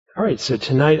All right, so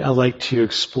tonight I'd like to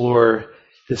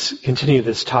continue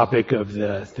this topic of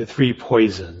the three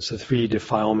poisons, the three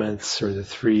defilements, or the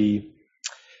three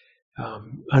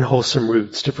unwholesome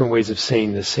roots, different ways of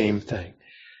saying the same thing.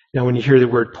 Now, when you hear the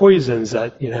word poisons,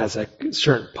 that has a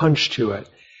certain punch to it.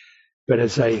 But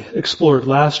as I explored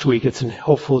last week, it's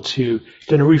helpful to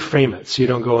reframe it so you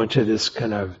don't go into this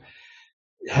kind of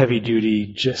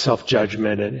heavy-duty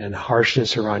self-judgment and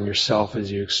harshness around yourself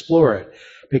as you explore it,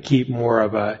 but keep more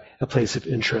of a place of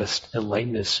interest and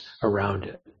lightness around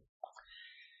it.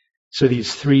 So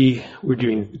we're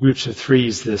doing groups of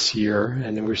threes this year,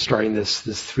 and then we're starting these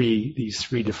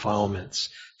three defilements,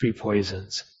 three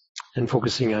poisons, and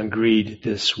focusing on greed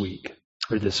this week,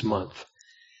 or this month.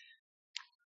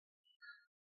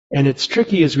 And it's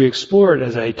tricky as we explore it,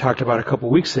 as I talked about a couple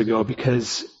weeks ago,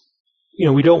 because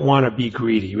we don't want to be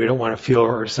greedy. We don't want to feel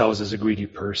ourselves as a greedy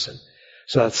person.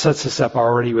 So that sets us up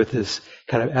already with this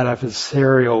kind of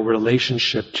adversarial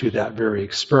relationship to that very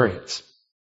experience.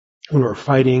 When we're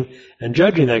fighting and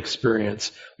judging that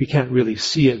experience, we can't really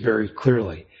see it very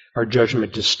clearly. Our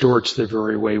judgment distorts the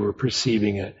very way we're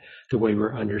perceiving it, the way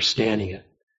we're understanding it.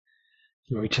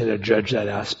 And we tend to judge that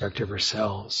aspect of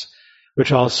ourselves,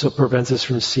 which also prevents us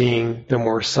from seeing the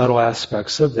more subtle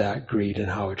aspects of that greed and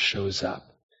how it shows up.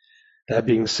 That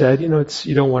being said, you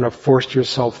don't want to force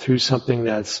yourself through something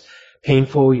that's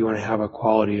painful. You want to have a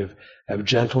quality of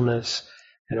gentleness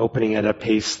and opening at a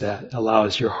pace that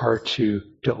allows your heart to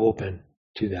open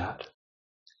to that.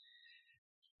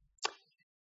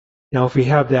 Now, if we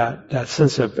have that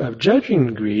sense of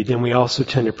judging greed, then we also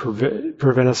tend to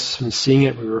prevent us from seeing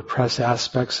it. We repress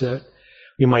aspects of it.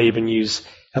 We might even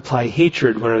apply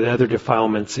hatred, one of the other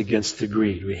defilements, against the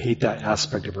greed. We hate that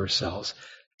aspect of ourselves.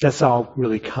 That's all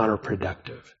really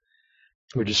counterproductive.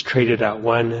 We just traded out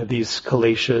one of these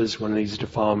kaleshas, one of these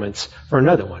defilements, for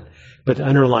another one. But the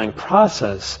underlying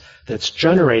process that's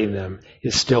generating them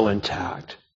is still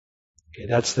intact. Okay,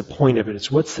 that's the point of it. It's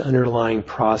what's the underlying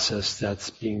process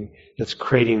that's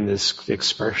creating this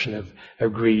expression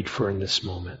of greed for in this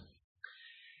moment.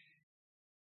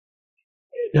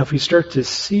 Now, if we start to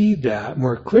see that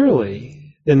more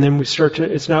clearly, and then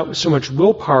it's not so much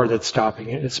willpower that's stopping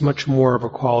it, it's much more of a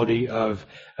quality of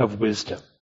wisdom.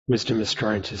 Wisdom is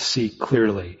starting to see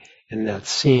clearly, and that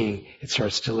seeing, it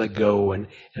starts to let go and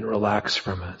relax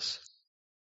from us.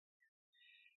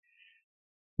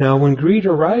 Now, when greed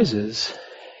arises,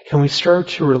 can we start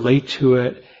to relate to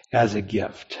it as a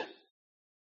gift?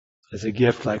 As a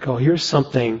gift like, oh, here's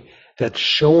something that's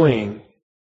showing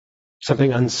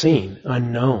something unseen,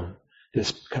 unknown.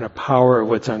 This kind of power of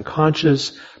what's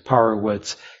unconscious, power of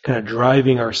what's kind of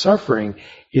driving our suffering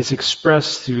is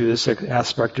expressed through this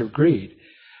aspect of greed.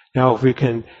 Now, if we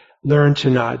can learn to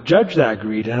not judge that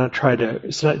greed and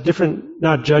it's not different,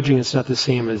 not judging, it's not the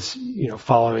same as,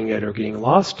 following it or getting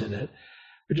lost in it,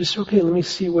 but just, okay, let me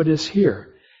see what is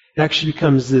here. It actually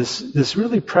becomes this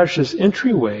really precious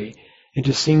entryway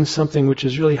into seeing something which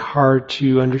is really hard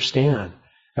to understand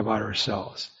about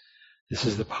ourselves. This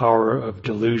is the power of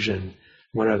delusion,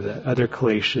 one of the other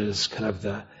kaleshas, kind of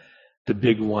the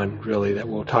big one, really, that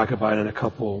we'll talk about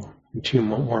in 2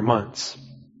 more months.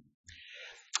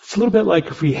 It's a little bit like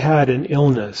if we had an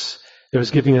illness that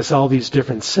was giving us all these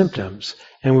different symptoms,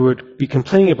 and we would be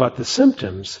complaining about the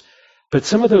symptoms, but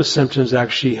some of those symptoms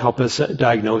actually help us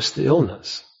diagnose the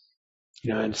illness.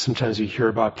 And sometimes we hear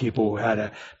about people who had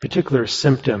a particular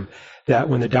symptom that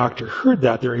when the doctor heard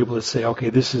that, they're able to say, okay,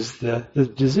 this is the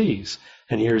disease,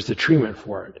 and here's the treatment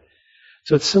for it.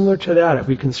 So it's similar to that. If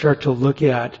we can start to look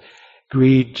at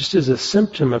greed just as a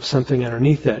symptom of something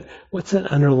underneath it, what's that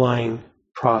underlying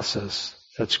process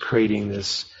that's creating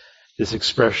this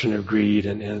expression of greed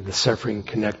and the suffering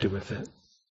connected with it?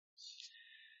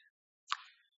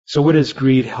 So what does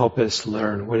greed help us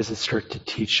learn? What does it start to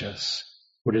teach us?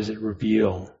 What does it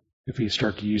reveal if we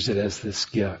start to use it as this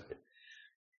gift?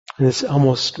 And it's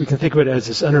we can think of it as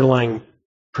this underlying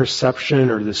perception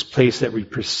or this place that we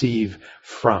perceive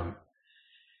from.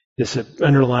 This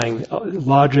underlying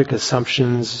logic,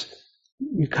 assumptions,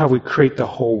 how we create the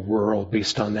whole world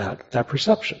based on that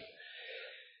perception.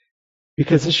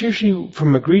 Because it's usually,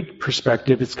 from a greed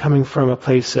perspective, it's coming from a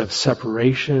place of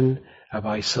separation, of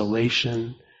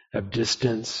isolation, of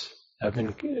distance, of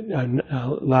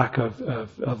lack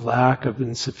of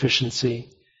insufficiency.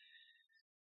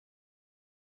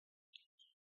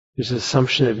 There's an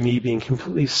assumption of me being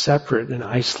completely separate and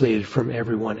isolated from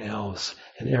everyone else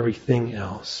and everything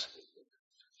else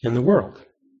in the world.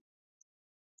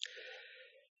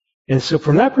 And so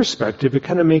from that perspective, it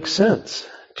kind of makes sense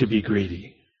to be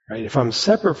greedy, right? If I'm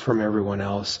separate from everyone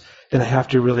else, then I have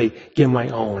to really get my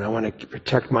own. I want to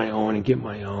protect my own and get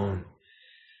my own.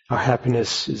 Our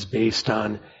happiness is based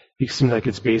on, it seems like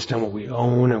it's based on what we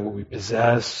own and what we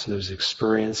possess, those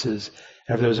experiences.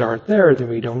 And if those aren't there, then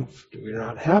we're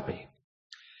not happy.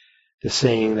 The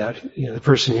saying that, the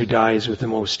person who dies with the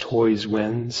most toys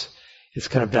wins, it's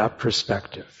kind of that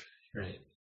perspective, right?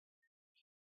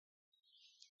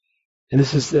 And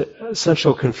this is the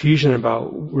essential confusion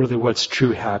about really what's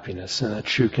true happiness and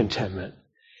true contentment.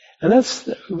 And that's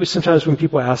sometimes when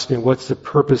people ask me, what's the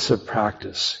purpose of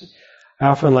practice? I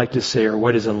often like to say, or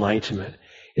what is enlightenment?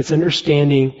 It's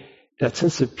understanding that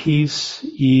sense of peace,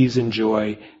 ease, and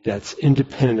joy that's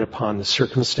independent upon the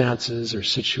circumstances or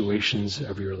situations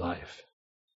of your life.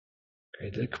 Okay,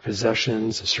 the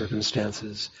possessions, the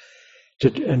circumstances,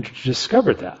 and to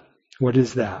discover that. What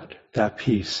is that? That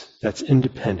peace that's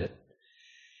independent.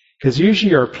 Because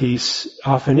usually our peace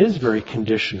often is very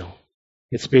conditional.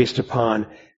 It's based upon,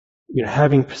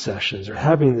 having possessions or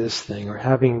having this thing or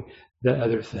having the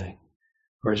other thing.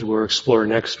 Or as we'll explore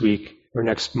next week or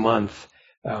next month,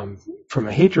 from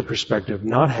a hatred perspective,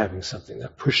 not having something,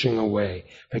 that pushing away.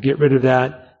 If I get rid of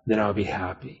that, then I'll be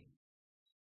happy.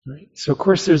 Right? So of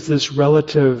course there's this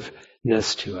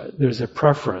relativeness to it. There's a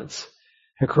preference.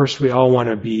 Of course we all want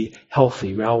to be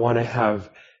healthy. We all want to have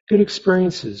good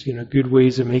experiences, good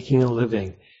ways of making a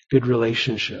living, good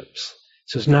relationships.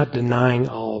 So it's not denying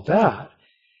all of that.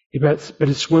 But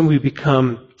it's when we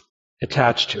become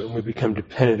attached to it, when we become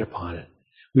dependent upon it.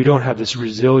 We don't have this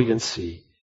resiliency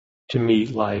to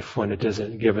meet life when it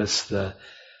doesn't give us the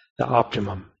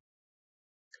optimum.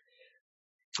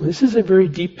 This is a very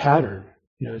deep pattern.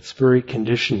 It's very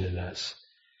conditioned in us.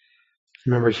 I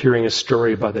remember hearing a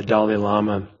story about the Dalai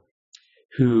Lama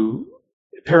who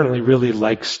apparently really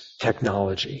likes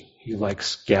technology. He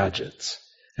likes gadgets.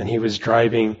 And he was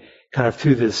driving kind of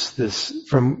through this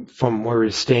from where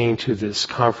he's staying to this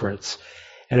conference.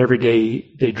 And every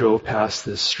day they drove past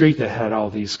this street that had all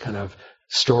these kind of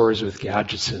stores with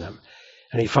gadgets in them.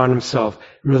 And he found himself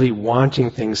really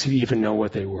wanting things he didn't even know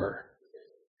what they were.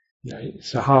 Right?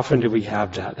 So how often do we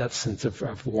have that sense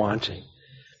of wanting?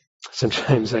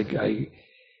 Sometimes I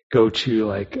go to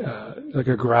like a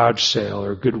garage sale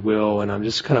or Goodwill, and I'm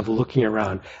just kind of looking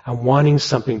around. I'm wanting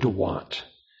something to want.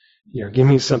 Give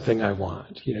me something I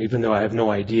want, even though I have no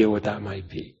idea what that might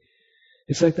be.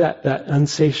 It's like that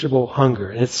insatiable hunger.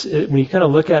 And when you kind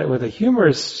of look at it with a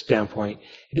humorous standpoint,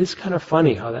 it is kind of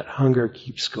funny how that hunger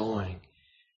keeps going,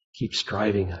 keeps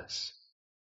driving us.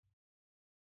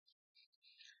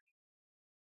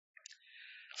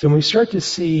 So when we start to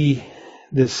see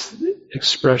this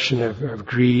expression of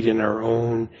greed in our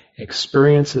own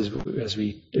experience, as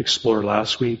we explored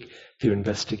last week, through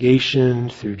investigation,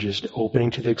 through just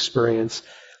opening to the experience,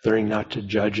 learning not to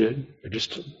judge it, but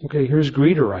just, okay, here's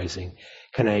greed arising.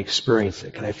 Can I experience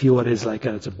it? Can I feel what it is like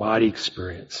as a body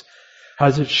experience? How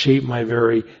does it shape my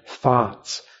very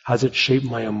thoughts? How does it shape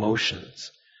my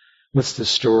emotions? What's the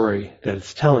story that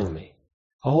it's telling me?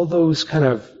 All those kind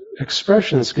of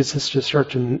expressions gets us to start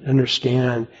to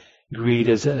understand greed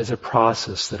as a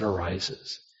process that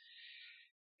arises.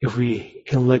 If we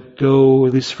can let go,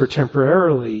 at least for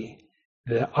temporarily,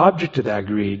 the object of that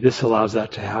greed, this allows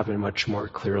that to happen much more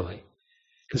clearly.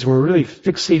 Because when we're really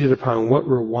fixated upon what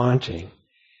we're wanting,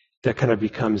 that kind of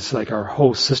becomes like our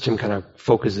whole system kind of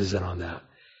focuses in on that.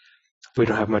 We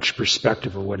don't have much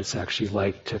perspective of what it's actually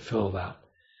like to feel that.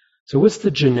 So what's the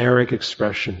generic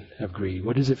expression of greed?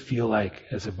 What does it feel like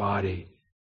as a body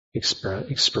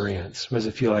experience? What does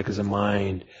it feel like as a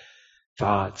mind,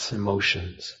 thoughts,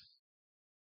 emotions?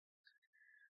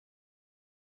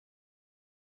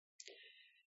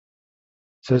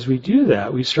 So as we do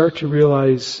that, we start to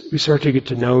realize, we start to get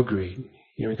to know greed.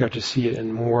 We got to see it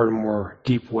in more and more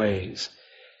deep ways.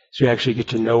 So we actually get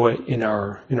to know it in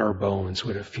our bones,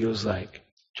 what it feels like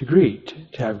to greed,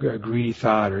 to have a greedy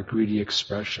thought or a greedy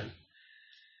expression.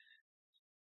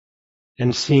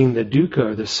 And seeing the dukkha,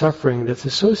 or the suffering that's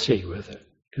associated with it.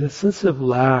 Because a sense of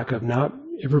lack, of not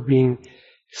ever being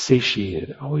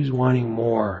satiated, always wanting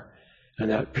more.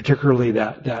 And that particularly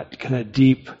that kind of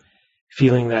deep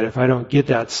feeling that if I don't get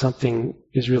that, something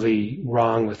is really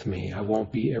wrong with me. I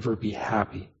won't ever be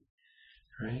happy.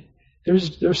 Right?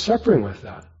 There's suffering with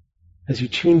that. As you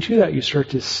tune to that, you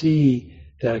start to see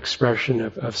that expression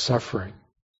of suffering.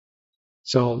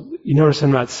 So you notice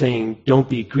I'm not saying don't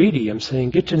be greedy. I'm saying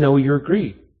get to know your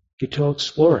greed. Get to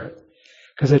explore it.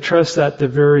 Because I trust that the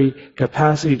very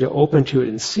capacity to open to it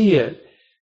and see it,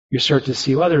 you start to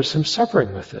see, well, there's some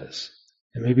suffering with this.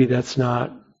 And maybe that's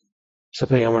not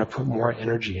something I want to put more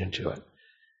energy into it.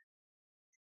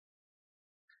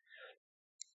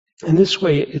 And this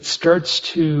way, it starts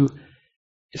to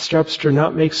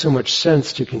not make so much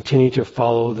sense to continue to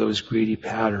follow those greedy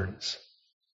patterns.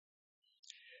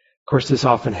 Of course, this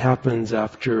often happens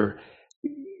after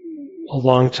a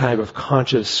long time of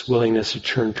conscious willingness to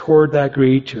turn toward that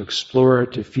greed, to explore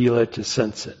it, to feel it, to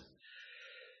sense it.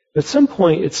 But at some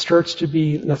point, it starts to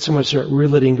be not so much that we're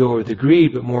letting go of the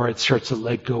greed, but more it starts to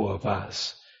let go of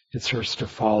us. It starts to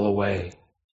fall away.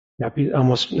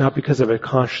 Not because of a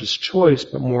conscious choice,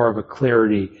 but more of a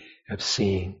clarity of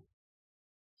seeing.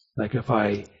 Like if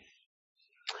I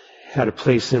had a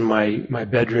place in my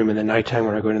bedroom in the nighttime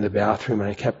when I go into the bathroom and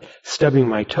I kept stubbing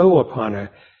my toe upon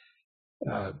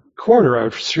a corner, I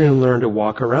would soon learn to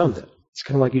walk around it. It's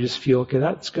kind of like you just feel, okay,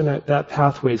 that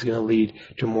pathway is going to lead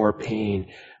to more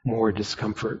pain, more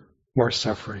discomfort, more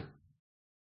suffering.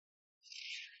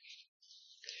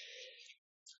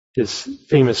 This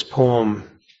famous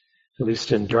poem, at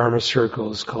least in Dharma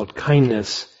circles, called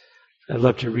Kindness. I'd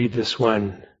love to read this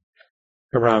one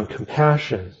around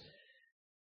compassion.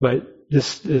 But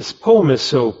this poem is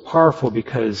so powerful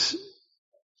because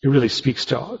it really speaks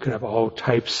to kind of all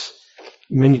types,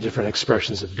 many different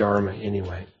expressions of Dharma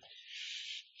anyway.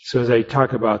 So as I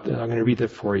talk about that, I'm going to read that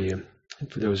for you,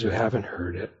 and for those who haven't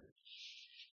heard it.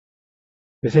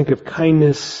 I think of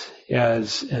kindness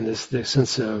as, and the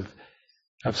sense of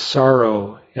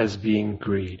sorrow as being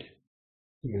greed.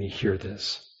 When you hear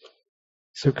this.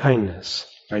 So Kindness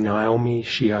by Naomi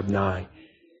Shihab Nye.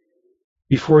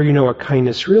 Before you know what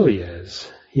kindness really is,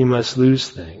 you must lose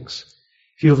things.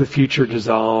 Feel the future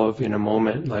dissolve in a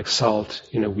moment like salt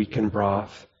in a weakened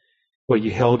broth. What you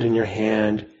held in your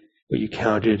hand, what you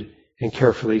counted and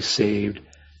carefully saved,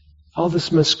 all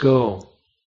this must go.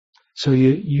 So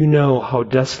you know how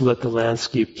desolate the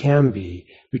landscape can be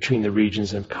between the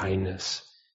regions of kindness.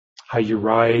 How you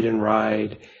ride and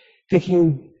ride,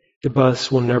 thinking the bus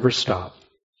will never stop.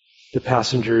 The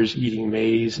passengers eating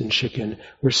maize and chicken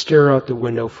will stare out the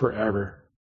window forever.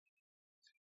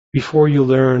 Before you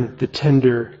learn the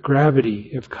tender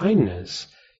gravity of kindness,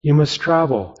 you must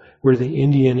travel where the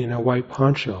Indian in a white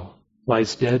poncho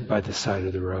lies dead by the side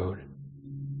of the road.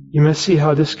 You must see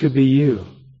how this could be you,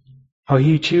 how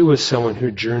he too was someone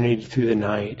who journeyed through the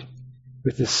night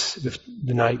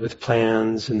with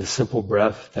plans and the simple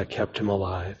breath that kept him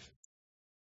alive.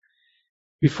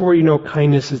 Before you know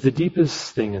kindness is the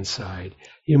deepest thing inside,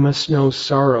 you must know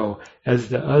sorrow as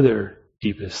the other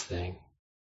deepest thing.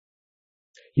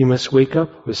 You must wake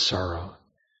up with sorrow.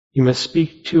 You must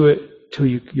speak to it till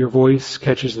your voice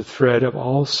catches the thread of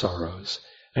all sorrows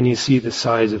and you see the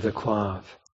size of the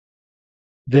cloth.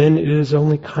 Then it is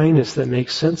only kindness that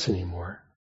makes sense anymore.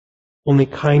 Only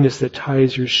kindness that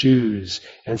ties your shoes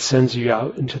and sends you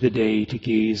out into the day to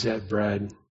gaze at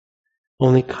bread.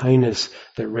 Only kindness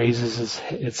that raises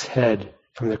its head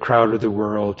from the crowd of the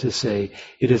world to say,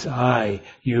 it is I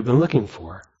you have been looking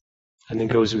for, and then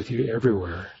goes with you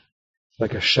everywhere,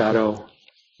 like a shadow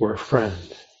or a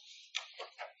friend.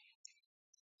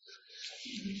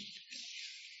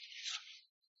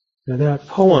 Now that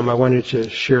poem, I wanted to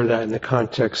share that in the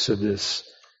context of this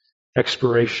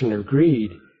exploration of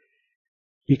greed,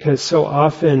 because so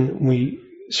often we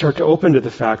start to open to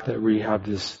the fact that we have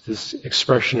this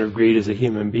expression of greed as a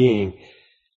human being.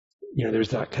 You know,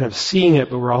 there's that kind of seeing it,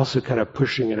 but we're also kind of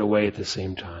pushing it away at the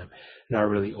same time, not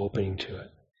really opening to it.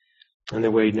 And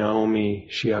the way Naomi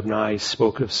Shihab Nye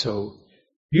spoke of so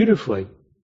beautifully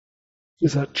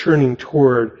is that turning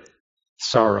toward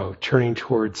sorrow, turning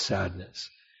toward sadness.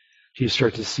 You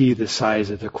start to see the size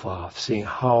of the cloth, seeing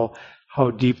how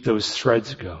deep those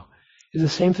threads go. It's the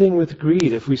same thing with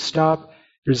greed. If we stop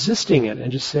resisting it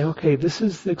and just say, okay, this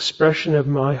is the expression of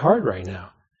my heart right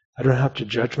now. I don't have to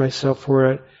judge myself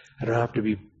for it. I don't have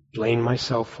to blame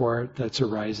myself for it that's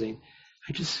arising.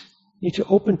 I just need to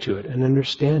open to it and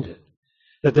understand it.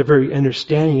 That the very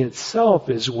understanding itself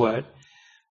is what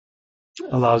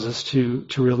allows us to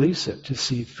release it, to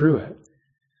see through it.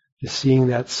 To seeing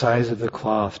that size of the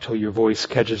cloth till your voice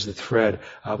catches the thread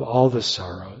of all the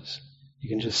sorrows. You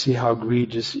can just see how greed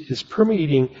just is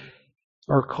permeating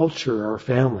our culture, our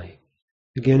family.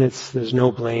 Again, there's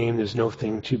no blame, there's no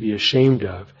thing to be ashamed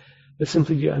of, but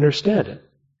simply to understand it.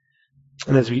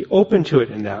 And as we open to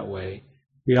it in that way,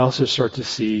 we also start to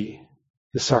see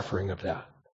the suffering of that.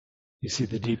 You see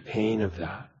the deep pain of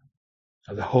that,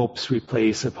 of the hopes we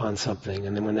place upon something,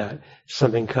 and then when that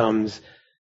something comes,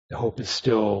 the hope is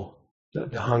still,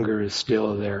 the hunger is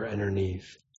still there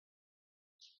underneath.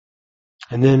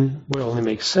 And then what only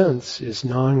makes sense is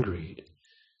non-greed.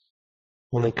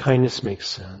 Only kindness makes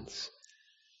sense.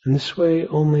 And this way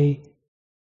only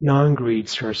non-greed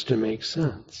starts to make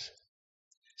sense.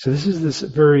 So this is this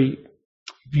very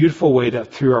beautiful way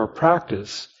that through our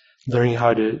practice, learning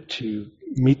how to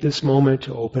meet this moment,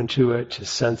 to open to it, to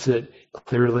sense it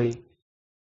clearly,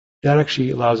 that actually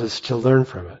allows us to learn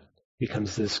from it.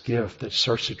 becomes this gift that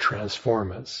starts to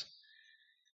transform us.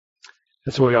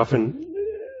 That's why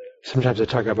sometimes I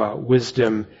talk about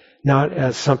wisdom not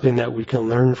as something that we can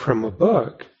learn from a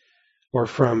book or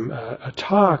from a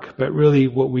talk, but really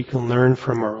what we can learn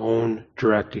from our own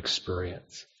direct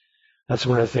experience. That's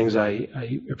one of the things I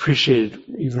appreciated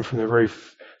even from the very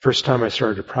first time I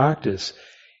started to practice,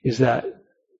 is that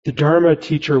the Dharma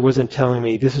teacher wasn't telling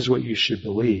me this is what you should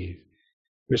believe.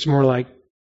 It was more like,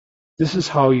 this is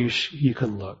how you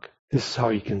can look. This is how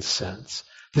you can sense.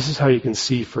 This is how you can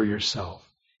see for yourself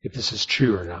if this is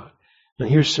true or not. And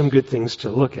here's some good things to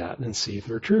look at and see if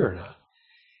they're true or not.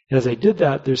 And as I did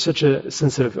that, there's such a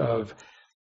sense of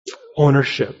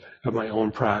ownership of my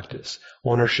own practice,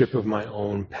 ownership of my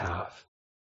own path.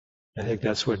 I think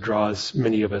that's what draws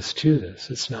many of us to this.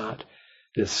 It's not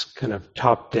this kind of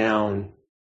top-down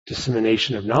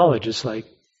dissemination of knowledge. It's like,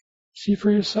 see for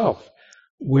yourself.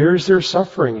 Where is there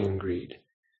suffering in greed?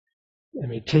 I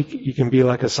mean, you can be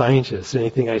like a scientist.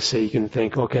 Anything I say, you can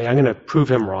think, okay, I'm going to prove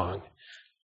him wrong.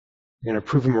 I'm going to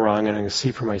prove him wrong, and I'm going to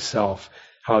see for myself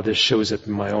how this shows up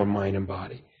in my own mind and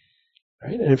body.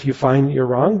 Right? And if you find you're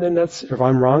wrong, then if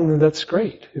I'm wrong, then that's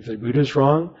great. If the Buddha's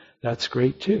wrong, that's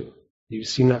great too. You've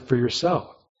seen that for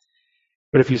yourself.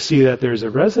 But if you see that there's a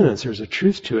resonance, there's a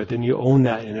truth to it, then you own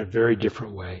that in a very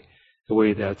different way, the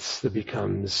way that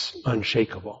becomes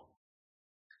unshakable.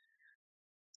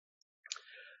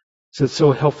 So it's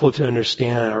so helpful to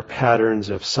understand our patterns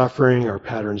of suffering, our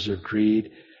patterns of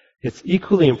greed. It's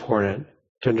equally important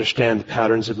to understand the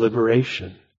patterns of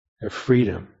liberation, of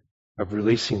freedom, of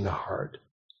releasing the heart.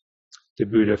 The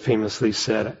Buddha famously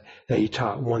said that he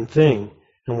taught one thing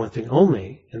and one thing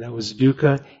only, and that was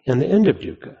dukkha and the end of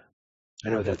dukkha. I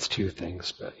know that's two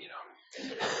things, but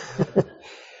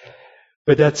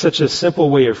But that's such a simple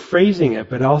way of phrasing it,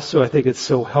 but also I think it's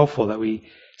so helpful that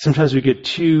sometimes we get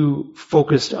too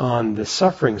focused on the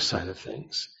suffering side of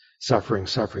things. Suffering,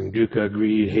 dukkha,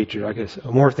 greed, hatred, I guess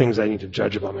more things I need to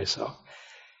judge about myself.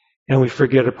 And we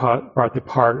forget about the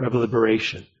part of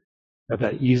liberation, of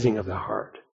that easing of the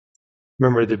heart.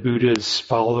 Remember, the Buddha's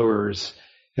followers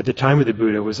at the time of the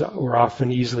Buddha were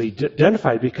often easily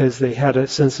identified because they had a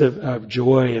sense of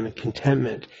joy and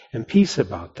contentment and peace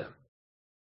about them.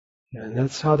 And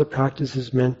that's how the practice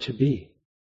is meant to be.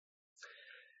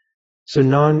 So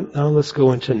now let's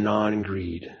go into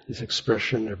non-greed, this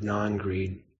expression of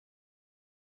non-greed.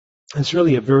 It's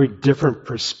really a very different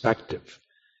perspective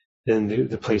than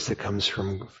the place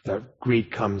that greed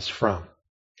comes from.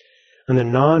 And the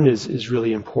non is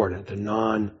really important, the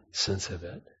non-sense of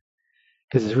it,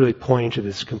 because it's really pointing to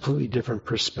this completely different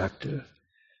perspective.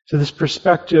 So this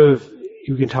perspective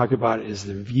you can talk about is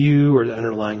the view or the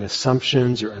underlying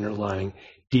assumptions or underlying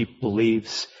deep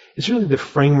beliefs. It's really the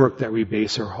framework that we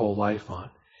base our whole life on.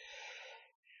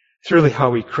 It's really how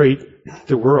we create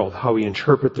the world, how we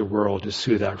interpret the world is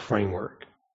through that framework.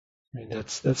 I mean,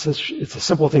 it's a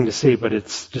simple thing to say, but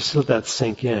it's just let that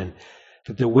sink in.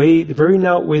 That the very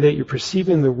now way that you're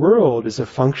perceiving the world is a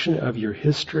function of your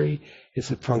history, it's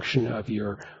a function of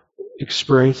your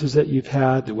experiences that you've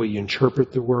had, the way you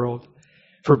interpret the world,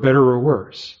 for better or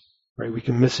worse. Right? We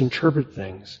can misinterpret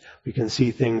things. We can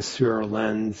see things through our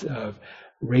lens of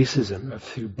racism,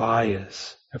 through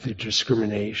bias, through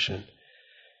discrimination.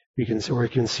 We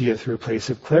can see it through a place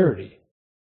of clarity,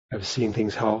 of seeing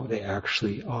things how they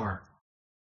actually are.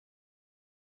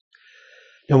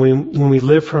 And when we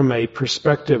live from a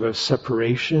perspective of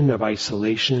separation, of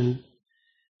isolation,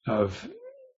 of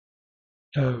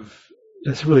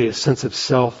that's really a sense of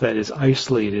self that is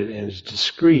isolated and is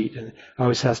discrete and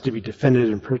always has to be defended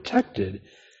and protected,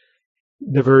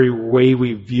 the very way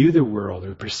we view the world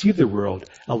or perceive the world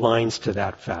aligns to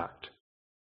that fact.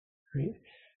 Right?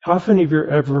 How often have you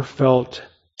ever felt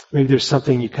maybe there's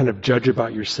something you kind of judge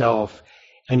about yourself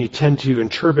and you tend to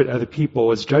interpret other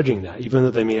people as judging that, even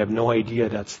though they may have no idea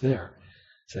that's there.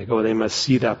 It's like, oh, they must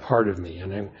see that part of me.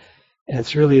 And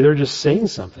it's really, they're just saying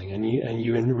something and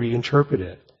you reinterpret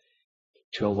it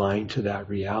to align to that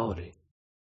reality.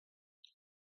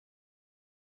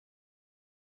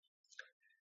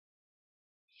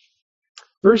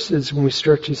 Versus when we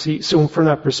start to see, so from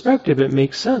that perspective, it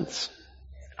makes sense.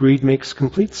 Greed makes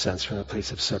complete sense from a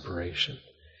place of separation.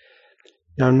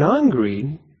 Now,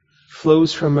 non-greed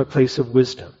flows from a place of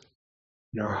wisdom.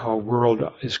 How a world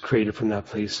is created from that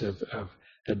place of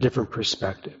a different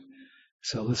perspective.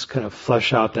 So let's kind of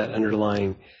flesh out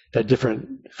that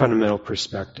different fundamental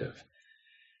perspective.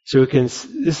 So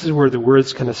this is where the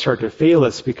words kind of start to fail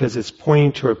us because it's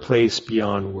pointing to a place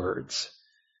beyond words.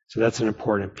 So that's an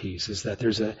important piece, is that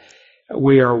there's a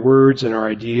way our words and our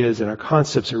ideas and our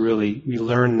concepts are really, we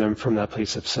learn them from that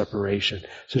place of separation.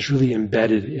 So it's really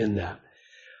embedded in that.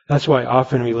 That's why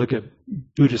often we look at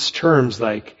Buddhist terms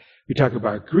like we talk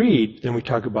about greed, then we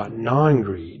talk about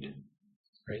non-greed.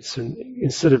 Right? So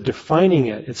instead of defining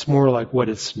it, it's more like what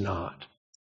it's not.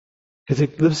 Because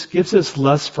it gives us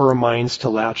less for our minds to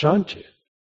latch onto.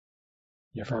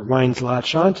 If our minds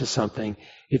latch onto something,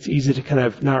 it's easy to kind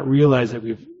of not realize that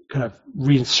we've kind of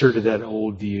reinserted that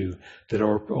old view, that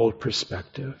old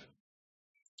perspective.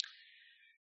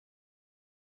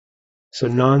 So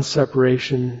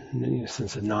non-separation, in the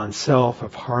sense of non-self,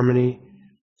 of harmony.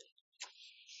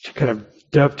 To kind of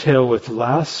dovetail with the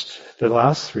last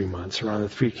 3 months around the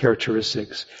 3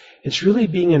 characteristics, it's really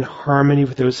being in harmony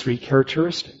with those 3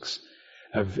 characteristics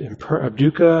of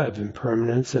dukkha, of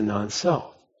impermanence, and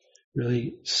non-self.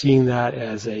 Really seeing that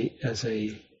as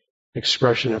a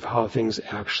expression of how things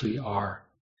actually are.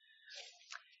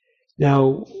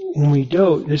 Now, when we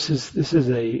dote, this is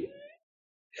a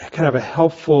kind of a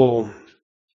helpful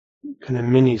kind of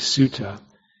mini sutta,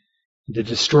 the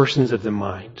distortions of the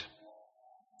mind.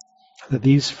 That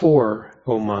these 4,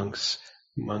 O monks,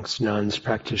 nuns,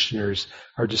 practitioners,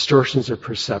 are distortions of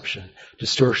perception,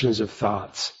 distortions of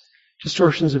thoughts,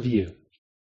 distortions of you.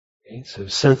 Okay, so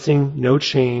sensing no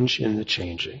change in the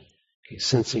changing. Okay,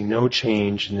 sensing no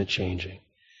change in the changing.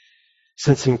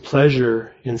 Sensing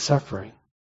pleasure in suffering.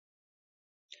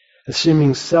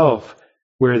 Assuming self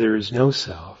where there is no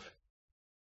self.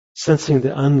 Sensing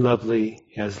the unlovely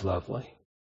as lovely.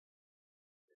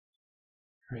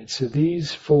 Right, so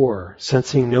these 4,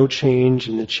 sensing no change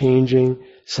in the changing,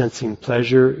 sensing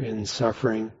pleasure in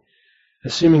suffering,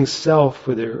 assuming self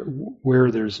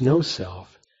where there's no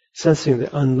self, sensing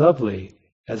the unlovely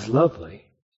as lovely.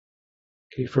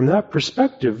 Okay, from that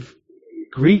perspective,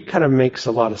 greed kind of makes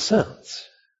a lot of sense,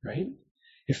 right?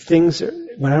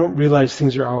 When I don't realize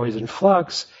things are always in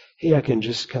flux, hey, I can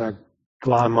just kind of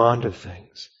glom onto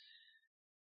things.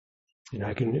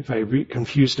 If I'm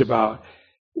confused about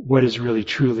what is really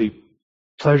truly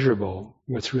pleasurable,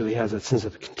 what's really has that sense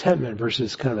of contentment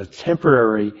versus kind of a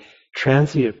temporary,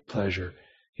 transient pleasure.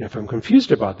 If I'm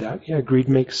confused about that, greed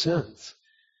makes sense.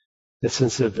 The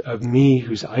sense of me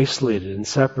who's isolated and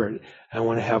separate. I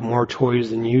want to have more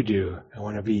toys than you do. I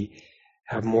want to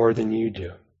have more than you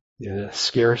do. The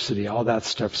scarcity, all that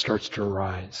stuff starts to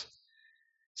arise.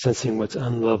 Sensing what's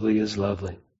unlovely is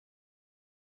lovely.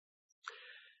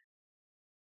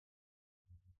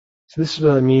 So this is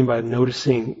what I mean by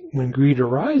noticing when greed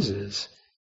arises,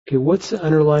 okay, what's the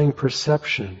underlying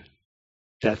perception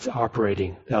that's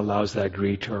operating that allows that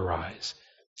greed to arise?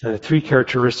 And the 3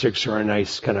 characteristics are a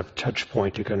nice kind of touch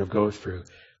point to kind of go through.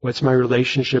 What's my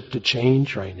relationship to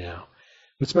change right now?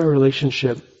 What's my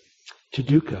relationship to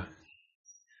dukkha?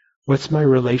 What's my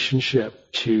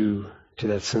relationship to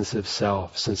that sense of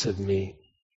self, sense of me?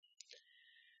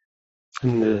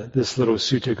 And this little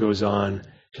sutta goes on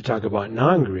to talk about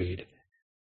non-greed,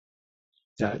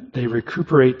 that they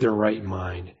recuperate their right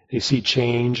mind. They see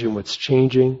change in what's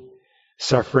changing,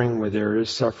 suffering where there is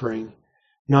suffering,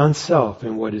 non-self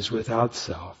in what is without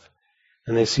self,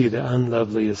 and they see the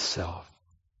unlovely as self,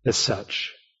 as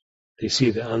such. They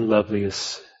see the unlovely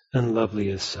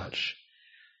as such.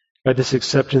 By this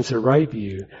acceptance of right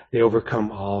view, they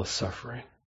overcome all suffering.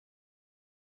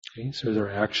 Okay, so their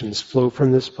actions flow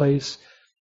from this place.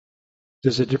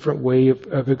 There's a different way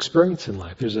of experiencing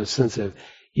life. There's a sense of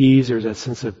ease, there's a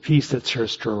sense of peace that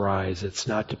starts to arise. It's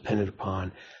not dependent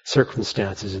upon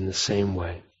circumstances in the same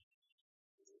way.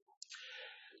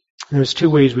 And there's 2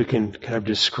 ways we can kind of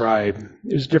describe,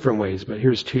 there's different ways, but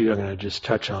here's 2 I'm going to just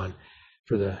touch on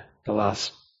for the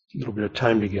last little bit of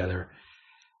time together.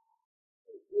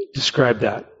 Describe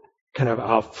that kind of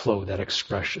outflow, that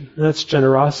expression. And that's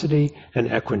generosity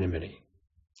and equanimity.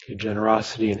 Okay,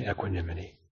 generosity and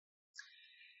equanimity.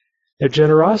 Now,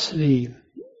 generosity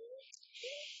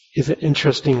is an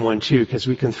interesting one too, because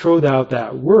we can throw out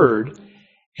that word,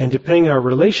 and depending on our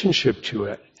relationship to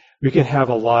it, we can have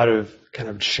a lot of kind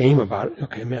of shame about it.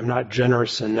 Okay, I'm not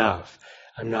generous enough.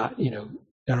 I'm not, I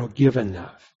don't give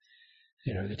enough.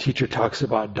 The teacher talks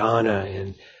about dana,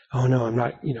 and oh no, I'm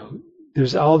not,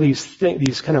 there's all these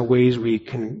kind of ways we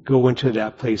can go into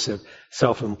that place of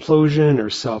self-implosion or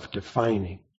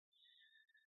self-defining.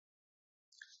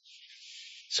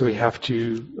 So we have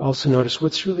to also notice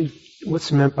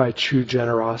what's meant by true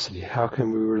generosity. How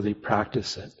can we really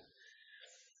practice it?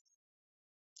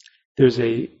 There's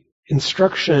a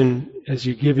instruction as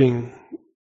you're giving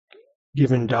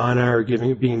dana or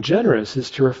being generous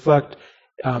is to reflect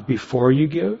before you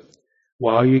give,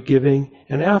 while you're giving,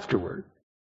 and afterward.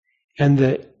 And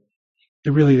that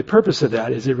the purpose of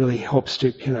that is it really helps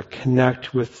to kind of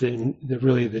connect with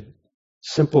the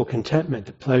simple contentment,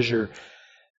 the pleasure,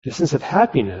 the sense of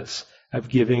happiness of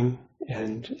giving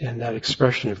and that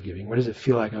expression of giving. What does it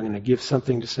feel like? I'm going to give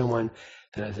something to someone,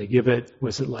 then as I give it,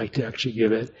 what's it like to actually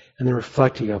give it? And then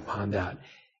reflecting upon that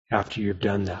after you've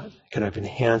done that kind of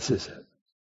enhances it.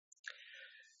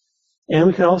 And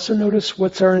we can also notice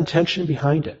what's our intention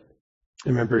behind it. I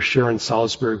remember Sharon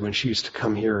Salzberg, when she used to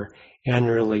come here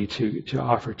annually to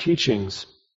offer teachings,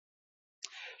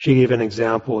 she gave an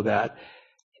example that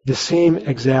the same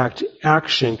exact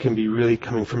action can be really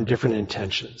coming from different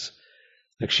intentions.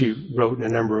 Like she wrote in a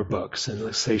number of books, and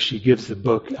let's say she gives the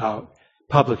book out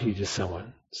publicly to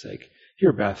someone. It's like,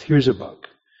 here, Beth, here's a book,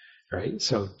 right?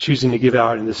 So choosing to give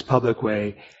out in this public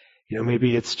way,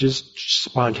 maybe it's just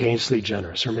spontaneously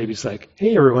generous, or maybe it's like,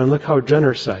 hey, everyone, look how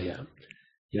generous I am.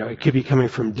 It could be coming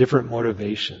from different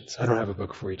motivations. I don't have a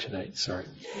book for you tonight, sorry.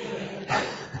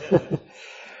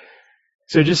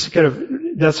 So just kind of,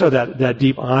 that's how that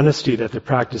deep honesty that the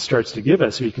practice starts to give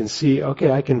us. So you can see,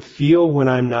 okay, I can feel when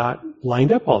I'm not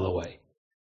lined up all the way,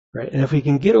 right? And if we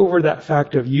can get over that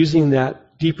fact of using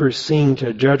that deeper seeing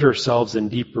to judge ourselves in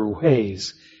deeper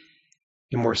ways,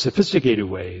 in more sophisticated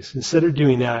ways, instead of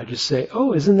doing that, just say,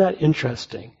 oh, isn't that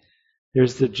interesting?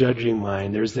 There's the judging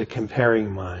mind, there's the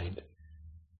comparing mind.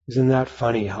 Isn't that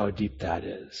funny how deep that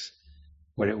is,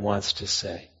 what it wants to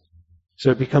say? So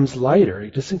it becomes lighter.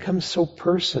 It doesn't come so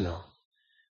personal.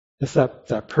 That's that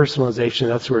personalization,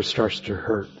 that's where it starts to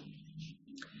hurt.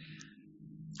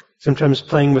 Sometimes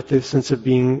playing with the sense of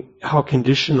being, how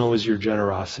conditional is your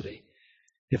generosity?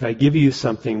 If I give you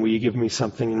something, will you give me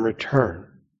something in return?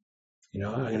 I'm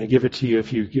going to give it to you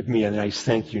if you give me a nice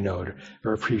thank you note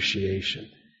or appreciation.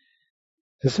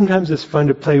 So sometimes it's fun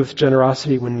to play with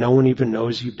generosity when no one even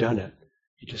knows you've done it.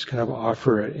 You just kind of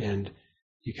offer it and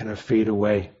you kind of fade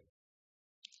away.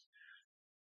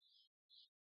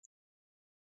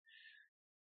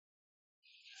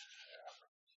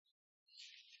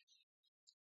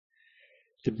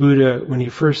 The Buddha, when he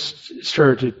first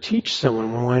started to teach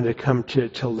someone, when he wanted to come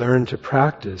to learn to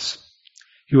practice,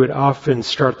 he would often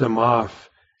start them off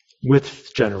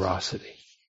with generosity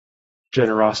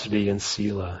and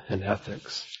sila and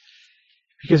ethics.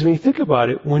 Because when you think about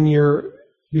it,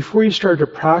 before you start to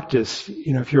practice,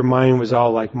 if your mind was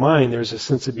all like mine, there's a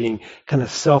sense of being kind of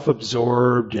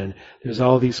self-absorbed, and there's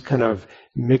all these kind of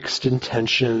mixed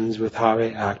intentions with how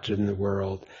I acted in the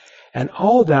world. And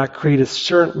all that create a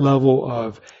certain level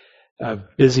of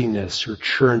busyness or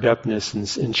churned upness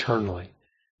internally.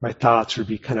 My thoughts would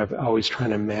be kind of always trying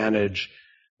to manage,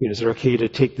 is it okay to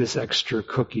take this extra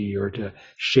cookie or to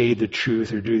shade the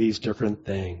truth or do these different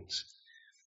things?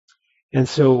 And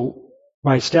so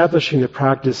by establishing the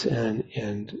practice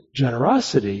and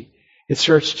generosity, it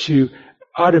starts to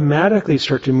automatically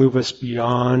start to move us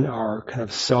beyond our kind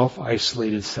of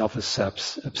self-isolated,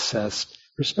 self-obsessed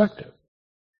perspective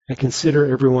and consider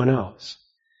everyone else.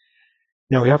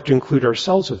 Now we have to include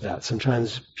ourselves with that.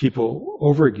 Sometimes people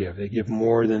overgive. They give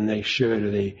more than they should,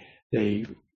 or they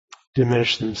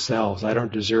diminish themselves. I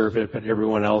don't deserve it, but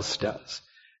everyone else does.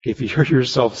 If you hear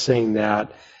yourself saying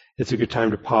that, it's a good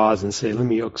time to pause and say, let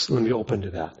me open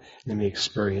to that. Let me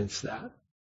experience that.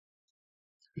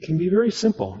 It can be very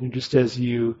simple. Just as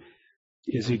you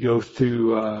go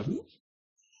through,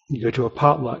 you go to a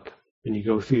potluck and you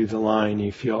go through the line,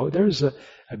 you feel, there's a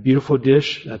beautiful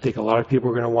dish. I think a lot of people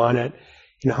are going to want it.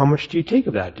 How much do you take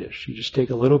of that dish? You just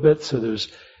take a little bit, so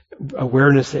there's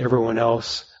awareness that everyone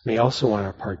else may also want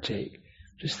to partake.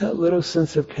 Just that little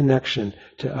sense of connection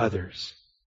to others.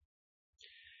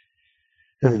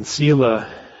 And then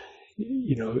sila,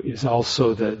 is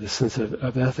also the sense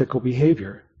of ethical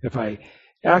behavior. If I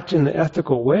act in the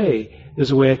ethical way,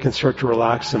 there's a way I can start to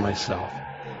relax in myself.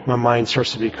 My mind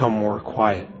starts to become more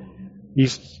quiet.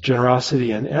 These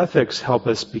generosity and ethics help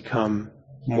us become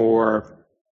more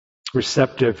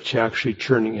receptive to actually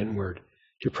turning inward,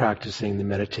 to practicing the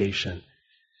meditation,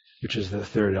 which is the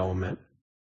third element.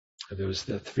 Those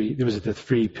are the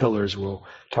three pillars we'll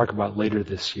talk about later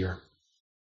this year.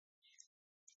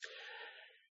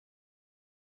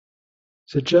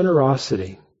 So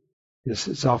generosity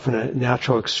is often a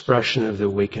natural expression of the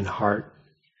awakened heart.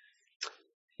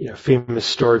 Famous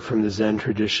story from the Zen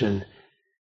tradition.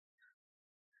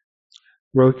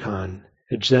 Rokan,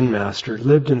 a Zen master,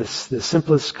 lived in the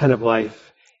simplest kind of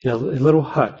life in a little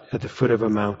hut at the foot of a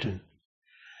mountain.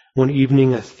 One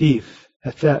evening, a thief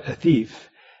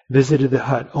visited the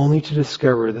hut only to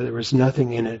discover that there was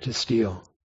nothing in it to steal.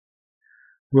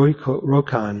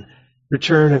 Rokan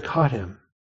returned and caught him.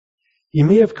 "You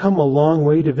may have come a long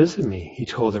way to visit me," he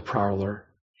told the prowler,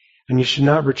 "and you should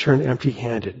not return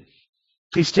empty-handed.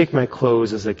 Please take my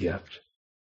clothes as a gift.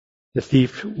 The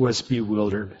thief was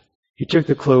bewildered. He took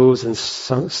the clothes and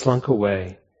slunk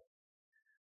away.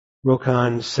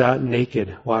 Rokan sat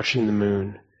naked, watching the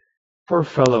moon. Poor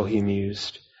fellow, he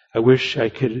mused. I wish I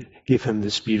could give him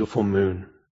this beautiful moon.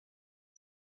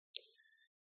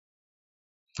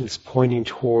 It's pointing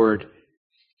toward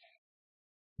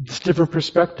this different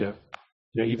perspective.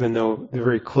 Even though the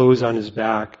very clothes on his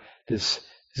back this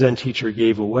Zen teacher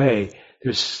gave away,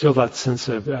 there's still that sense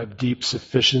of deep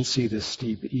sufficiency, this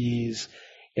deep ease,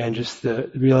 and just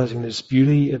the realizing this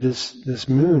beauty of this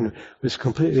moon was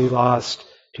completely lost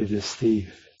to this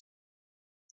thief.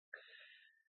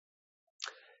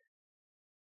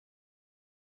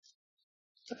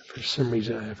 For some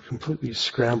reason, I have completely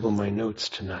scrambled my notes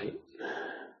tonight.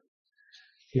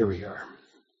 Here we are.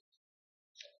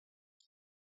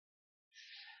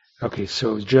 Okay,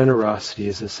 so generosity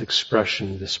is this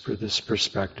expression, this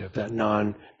perspective that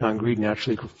non-greed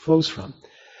naturally flows from.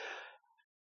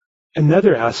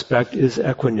 Another aspect is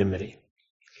equanimity.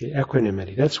 Okay,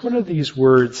 equanimity. That's one of these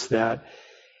words that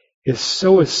is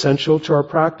so essential to our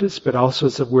practice, but also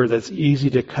it's a word that's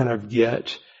easy to kind of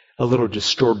get a little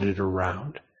distorted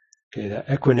around. Okay, that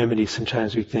equanimity,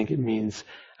 sometimes we think it means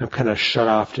I'm kind of shut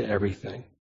off to everything.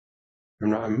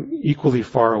 I'm equally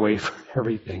far away from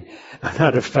everything. I'm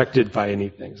not affected by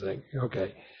anything. It's like,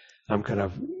 okay, I'm kind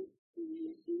of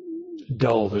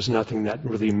dull. There's nothing that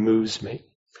really moves me.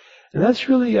 And that's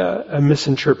really a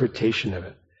misinterpretation of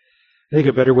it. I think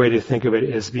a better way to think of it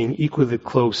is being equally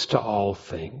close to all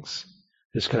things.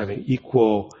 There's kind of an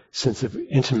equal sense of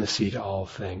intimacy to all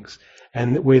things.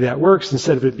 And the way that works,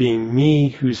 instead of it being me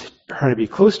who's trying to be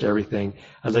close to everything,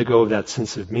 I let go of that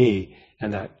sense of me,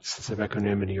 and that sense of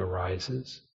equanimity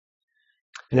arises.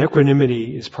 And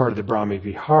equanimity is part of the Brahma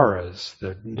Viharas,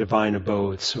 the divine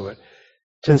abodes, so it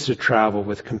tends to travel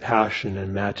with compassion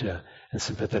and metta and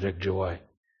sympathetic joy.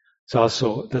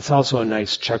 That's also a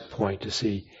nice checkpoint to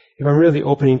see if I'm really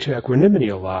opening to equanimity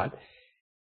a lot,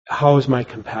 how is my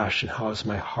compassion, how is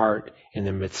my heart in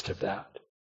the midst of that?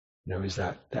 Is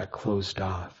that closed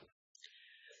off?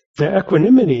 The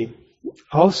equanimity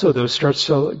also, though, starts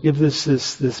to give us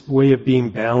this way of being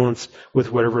balanced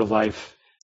with whatever life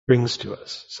brings to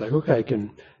us. It's like, okay, I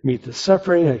can meet this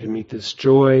suffering, I can meet this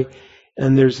joy,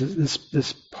 and there's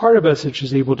this part of us which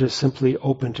is able to simply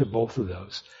open to both of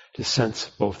those, to sense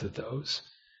both of those,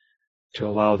 to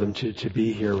allow them to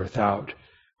be here without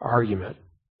argument,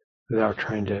 without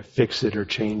trying to fix it or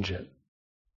change it.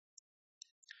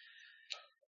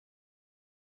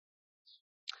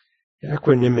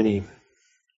 Equanimity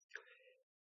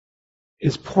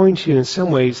is pointing in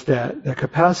some ways that the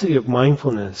capacity of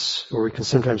mindfulness, or we can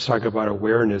sometimes talk about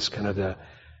awareness, kind of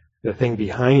the thing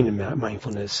behind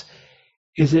mindfulness,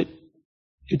 is it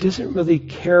doesn't really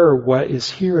care what is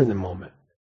here in the moment.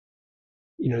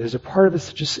 There's a part of us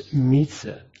that just meets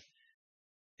it.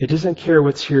 It doesn't care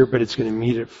what's here, but it's going to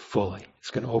meet it fully. It's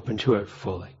going to open to it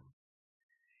fully.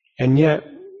 And yet,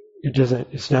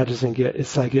 it's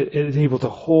like it is able to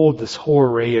hold this whole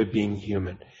array of being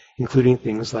human, including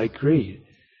things like greed.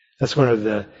 That's one of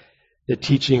the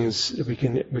teachings that we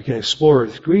can explore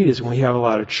with greed, is when we have a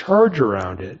lot of charge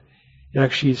around it, it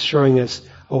actually is showing us,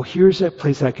 here's that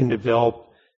place I can develop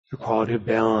the quality of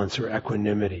balance or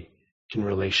equanimity in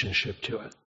relationship to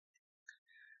it.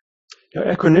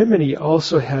 Now, equanimity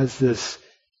also has this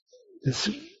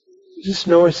just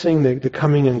noticing the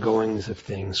coming and goings of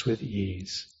things with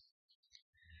ease.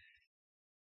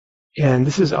 And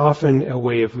this is often a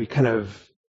way of we kind of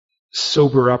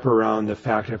sober up around the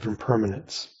fact of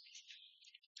impermanence.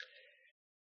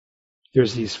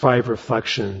 There's these 5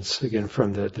 reflections, again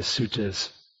from the suttas,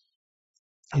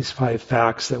 these 5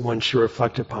 facts that one should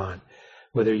reflect upon,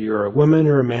 whether you're a woman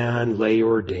or a man, lay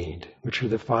or ordained. Which are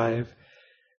the 5?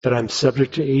 That I'm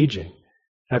subject to aging.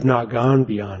 I've not gone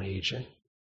beyond aging.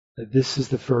 That this is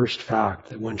the first fact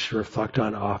that one should reflect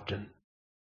on often.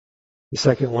 The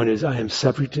second one is I am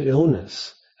subject to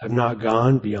illness. I've not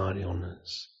gone beyond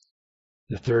illness.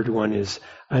 The third one is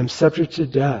I am subject to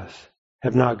death.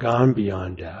 Have not gone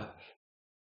beyond death.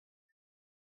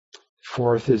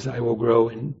 Fourth is I will grow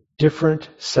indifferent,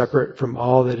 separate from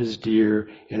all that is dear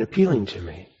and appealing to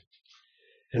me.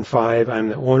 And 5, I am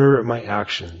the owner of my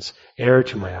actions, heir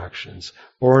to my actions,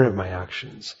 born of my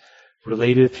actions,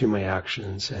 related through my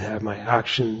actions, and have my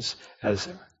actions as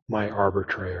my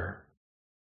arbitrator.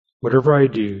 Whatever I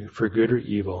do, for good or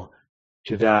evil,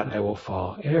 to that I will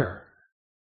fall heir.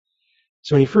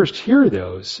 So when you first hear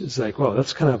those, it's like, well,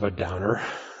 that's kind of a downer.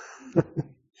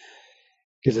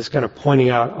 Because it's kind of pointing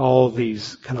out all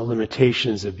these kind of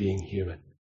limitations of being human.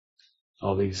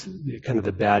 All these, kind of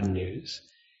the bad news.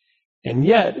 And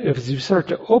yet, if you start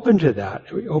to open to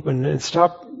that, we open and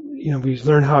stop, we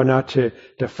learn how not to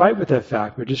fight with that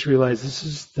fact, but just realize this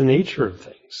is the nature of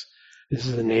things. This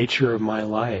is the nature of my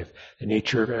life, the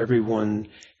nature of everyone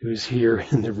who's here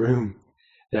in the room,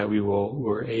 that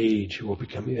we'll age, we'll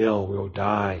become ill, we'll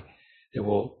die,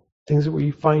 things that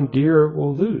we find dear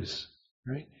we'll lose,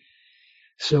 right?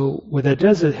 So what that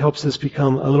does, it helps us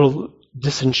become a little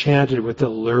disenchanted with the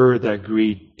lure that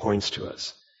greed points to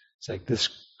us. It's like this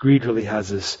greed really has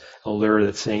this allure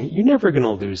that's saying, you're never going to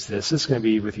lose this. It's going to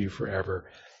be with you forever.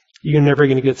 You're never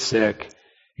going to get sick.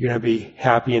 You're going to be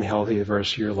happy and healthy the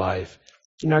rest of your life.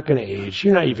 You're not going to age.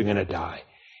 You're not even going to die.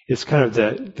 It's kind of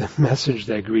the message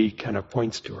that greed kind of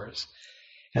points to us.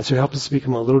 And so it helps us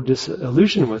become a little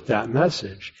disillusioned with that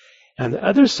message. And the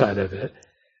other side of it,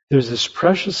 there's this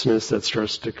preciousness that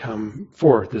starts to come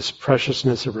forth, this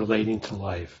preciousness of relating to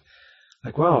life.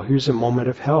 Like, wow, here's a moment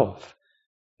of health.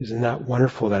 Isn't that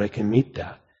wonderful that I can meet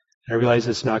that? And I realize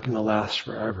it's not going to last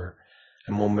forever.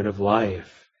 A moment of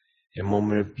life, a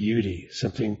moment of beauty,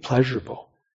 something pleasurable.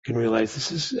 I can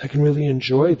realize I can really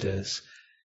enjoy this,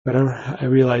 but I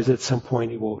realize at some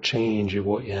point it will change, it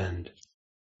will end,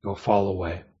 it will fall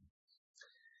away.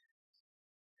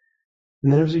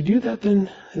 And then as we do that,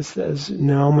 then, as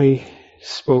Naomi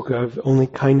spoke of, only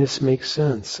kindness makes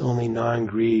sense, only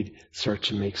non-greed starts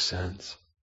to make sense.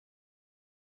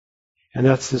 And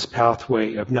that's this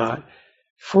pathway of not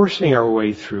forcing our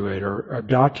way through it or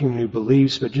adopting new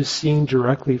beliefs, but just seeing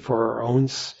directly for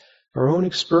our own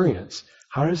experience.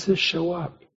 How does this show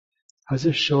up? How does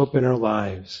this show up in our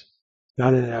lives?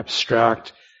 Not an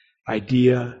abstract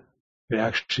idea, but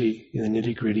actually in the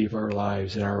nitty-gritty of our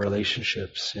lives, in our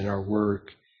relationships, in our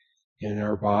work, in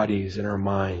our bodies, in our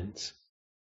minds.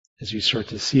 As we start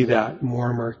to see that more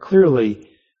and more clearly,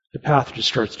 the path just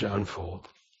starts to unfold,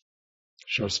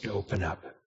 starts to open up.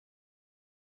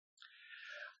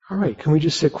 All right, can we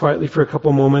just sit quietly for a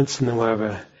couple moments, and then we'll have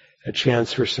a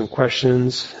chance for some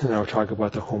questions, and I'll talk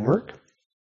about the homework.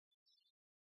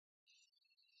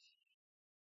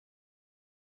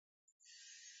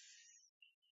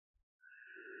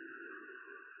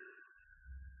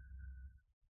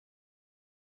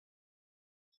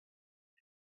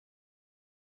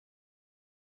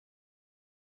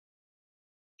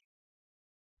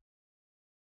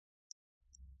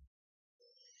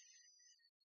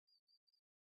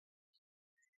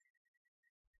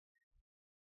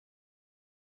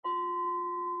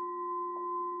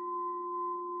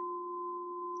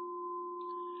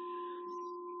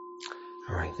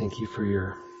 All right, thank you for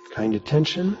your kind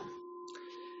attention.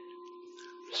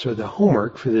 So the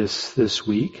homework for this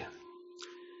week,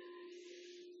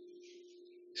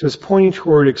 so it's pointing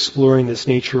toward exploring this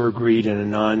nature of greed in a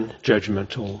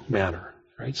non-judgmental manner,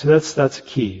 right? So that's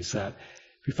key, is that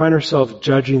if we find ourselves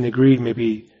judging the greed,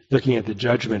 maybe looking at the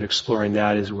judgment, exploring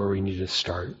that is where we need to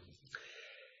start.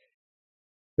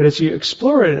 But as you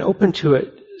explore it and open to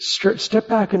it, step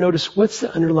back and notice what's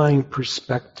the underlying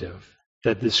perspective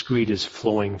that this greed is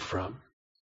flowing from.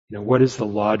 What is the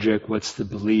logic? What's the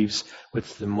beliefs?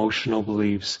 What's the emotional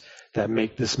beliefs that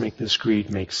make this greed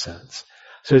make sense?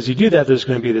 So as you do that, there's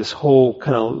going to be this whole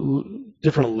kind of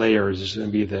different layers. There's going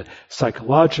to be the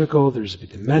psychological, there's going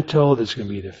to be the mental, there's going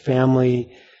to be the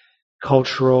family,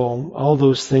 cultural, all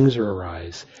those things are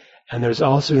arise. And there's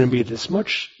also going to be this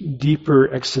much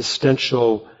deeper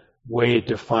existential way it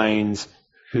defines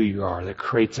who you are, that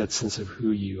creates that sense of who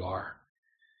you are.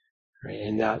 Right?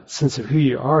 And that sense of who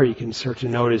you are, you can start to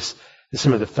notice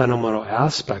some of the fundamental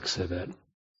aspects of it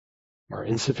are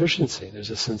insufficiency. There's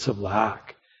a sense of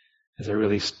lack. As I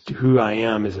really, who I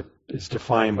am is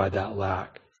defined by that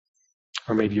lack.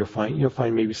 Or maybe you'll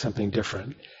find maybe something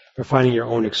different, but finding your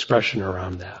own expression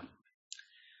around that.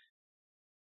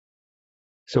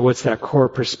 So what's that core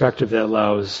perspective that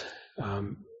allows,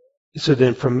 so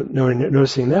then from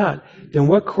noticing that, then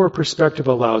what core perspective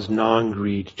allows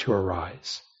non-greed to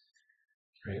arise?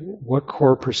 Right? What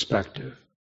core perspective?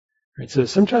 Right? So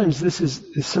sometimes this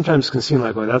sometimes can seem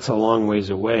like, well, that's a long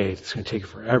ways away. It's going to take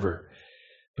forever.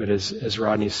 But as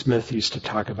Rodney Smith used to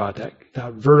talk about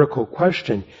that vertical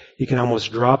question, you can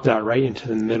almost drop that right into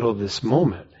the middle of this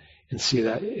moment and see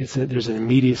that there's an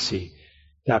immediacy.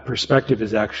 That perspective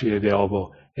is actually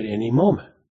available at any moment.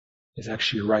 It's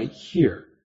actually right here.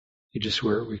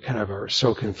 We kind of are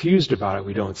so confused about it,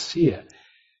 we don't see it.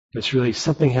 But it's really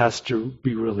something has to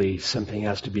be released, something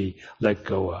has to be let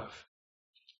go of.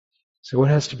 So what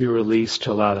has to be released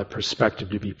to allow that perspective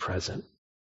to be present?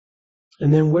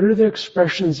 And then what are the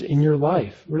expressions in your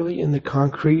life, really in the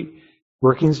concrete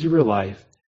workings of your life,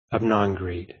 of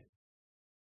non-greed?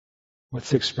 What's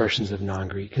the expressions of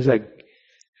non-greed? Because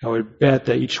I would bet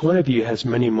that each one of you has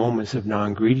many moments of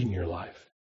non-greed in your life.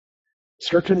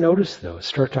 Start to notice those,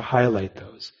 start to highlight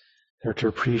those, start to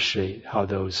appreciate how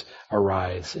those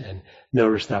arise and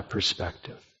notice that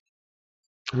perspective.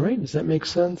 All right, does that make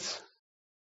sense?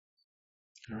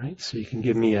 All right, so you can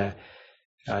give me a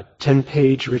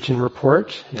 10-page written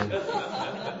report.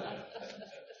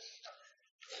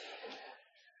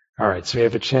 All right, so we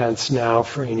have a chance now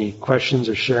for any questions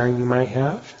or sharing you might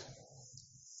have.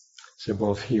 So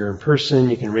both here in person,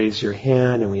 you can raise your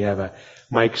hand, and we have a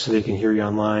mic so they can hear you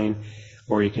online,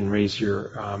 or you can raise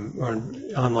your,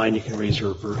 online you can raise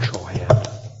your virtual hand.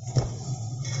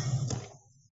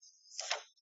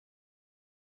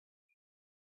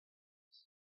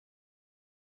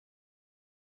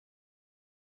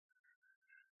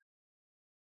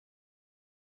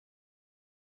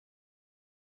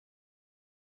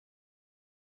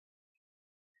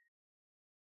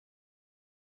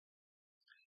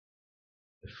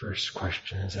 The first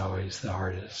question is always the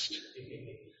hardest.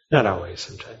 Not always,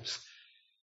 sometimes.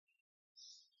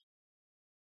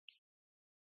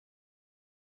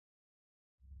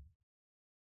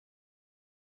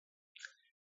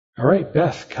 All right,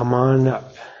 Beth, come on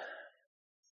up.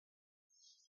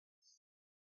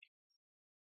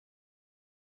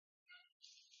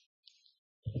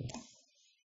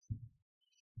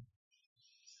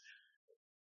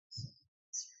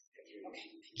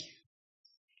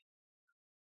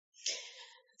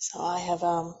 So I have,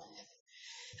 am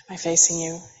I facing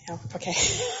you? Yeah, okay.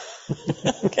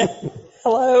 Okay.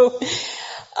 Hello.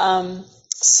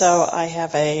 So I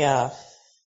have a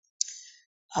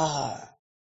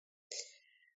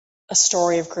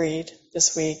story of greed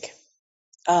this week.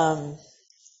 And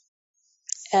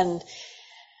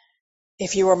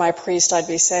if you were my priest, I'd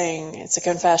be saying it's a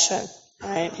confession,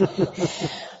 right?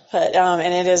 But,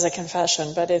 and it is a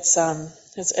confession, but it's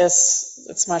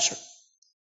much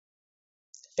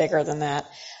bigger than that.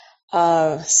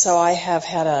 So I have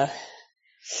had a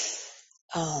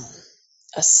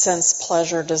sense,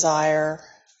 pleasure, desire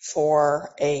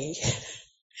for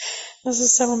this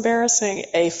is so embarrassing,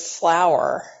 a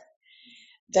flower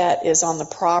that is on the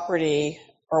property,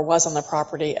 or was on the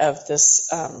property of this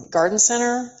garden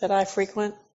center that I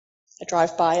frequent. I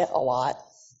drive by it a lot.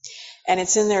 And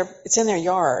it's in their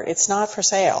yard. It's not for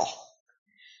sale.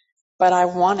 But I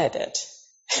wanted it.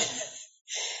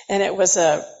 And it was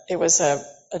a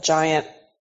giant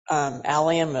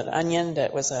allium, an onion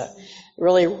that was a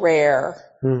really rare.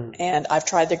 And I've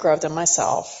tried to grow them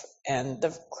myself, and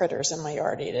the critters in my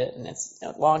yard eat it, and it's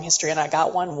a long history. And I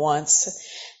got one once,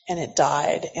 and it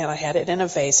died, and I had it in a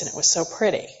vase, and it was so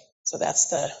pretty. So that's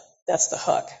the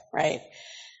hook, right?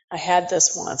 I had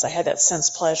this once. I had that sense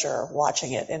pleasure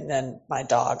watching it, and then my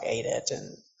dog ate it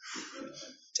and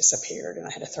disappeared, and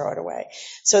I had to throw it away.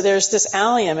 So there's this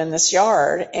allium in this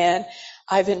yard, and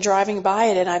I've been driving by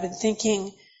it, and I've been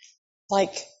thinking,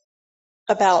 like,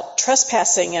 about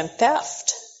trespassing and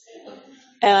theft.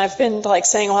 And I've been like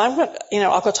saying, well,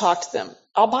 I'll go talk to them.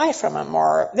 I'll buy it from them,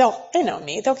 or they know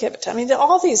me, they'll give it to me. I mean,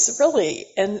 all these really,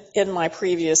 in my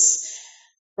previous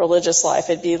religious life,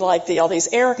 it'd be like all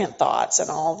these arrogant thoughts and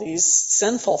all these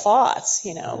sinful thoughts,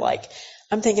 like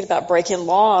I'm thinking about breaking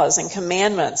laws and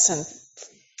commandments and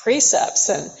precepts,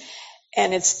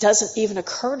 and it doesn't even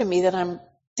occur to me that I'm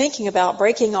thinking about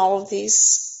breaking all of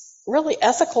these really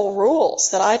ethical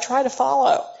rules that I try to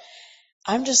follow.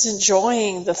 I'm just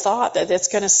enjoying the thought that it's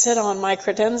going to sit on my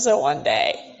credenza one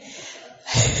day.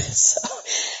 So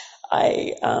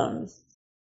I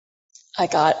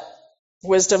got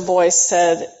wisdom voice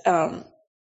said,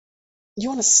 you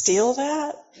want to steal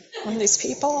that from these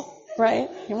people, right?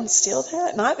 You want to steal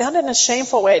that? Not in a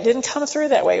shameful way. It didn't come through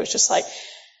that way. It was just like,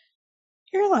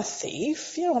 you're not a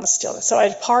thief. You don't want to steal it. So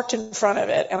I parked in front of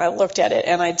it, and I looked at it,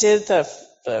 and I did the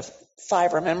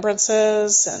 5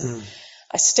 remembrances, and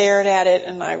I stared at it,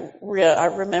 and I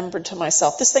remembered to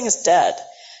myself, this thing is dead.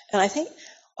 And I think,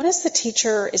 what is the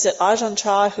teacher? Is it Ajahn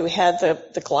Chah who had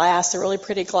the glass, the really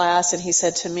pretty glass, and he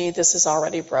said to me, this is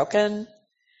already broken?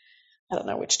 I don't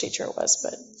know which teacher it was,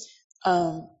 but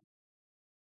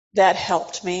that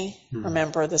helped me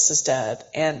remember this is dead.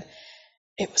 And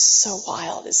it was so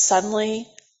wild. Suddenly,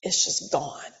 it's just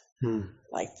gone.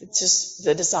 Like, just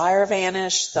the desire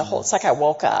vanished. It's like I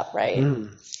woke up, right?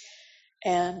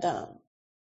 And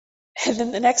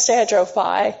then the next day I drove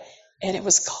by, and it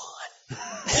was gone.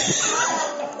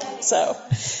 So,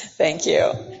 thank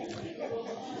you.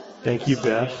 Thank you,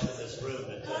 Beth.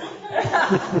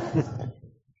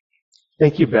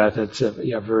 Thank you, Beth. It's a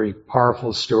very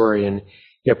powerful story, and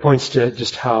it points to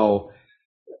just how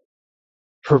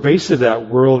pervasive that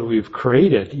world we've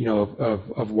created,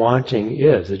 of wanting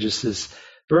is. It just is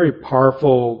very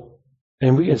powerful,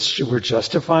 and we're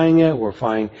justifying it. We're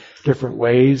finding different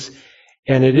ways,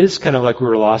 and it is kind of like we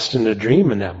were lost in a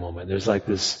dream in that moment. There's like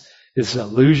this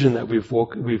illusion that we've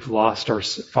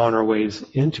found our ways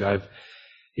into.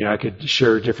 I could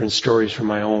share different stories from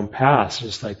my own past,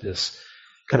 just like this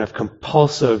kind of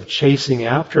compulsive chasing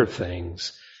after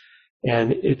things,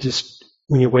 and it just,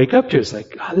 when you wake up to it, it's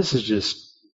like, oh, this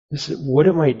is what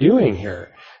am I doing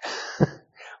here?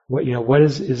 What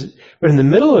is, but in the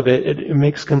middle of it, it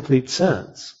makes complete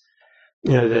sense.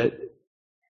 That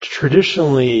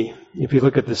traditionally, if you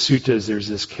look at the suttas, there's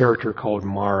this character called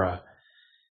Mara,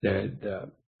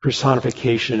 the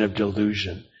personification of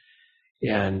delusion.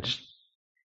 And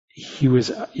he was,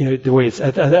 the way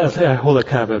I hold it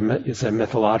kind of it's a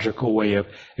mythological way of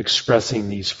expressing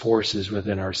these forces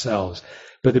within ourselves.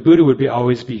 But the Buddha would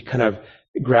always be kind of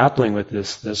grappling with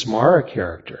this Mara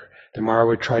character. The Mara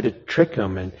would try to trick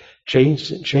him and change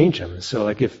him. So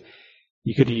like if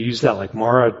you could use that, like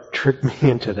Mara tricked me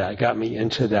into that, got me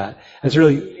into that. It's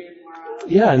really,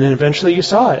 yeah. And then eventually you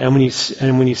saw it. And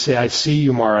when you say, "I see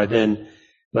you, Mara," then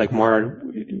like Mara,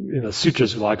 in the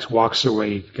sutras, walks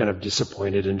away kind of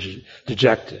disappointed and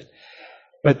dejected.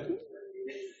 But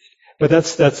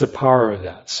that's the power of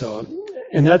that. So,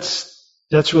 and that's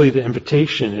really the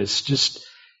invitation, is just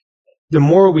the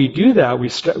more we do that, we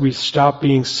stop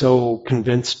being so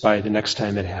convinced by the next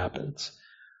time it happens.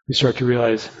 We start to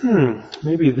realize,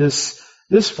 maybe this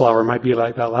flower might be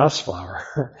like that last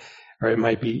flower, or it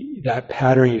might be that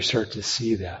pattern. You start to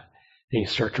see that, and you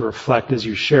start to reflect as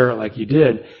you share it, like you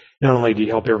did. Not only do you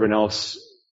help everyone else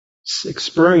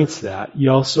experience that, you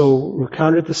also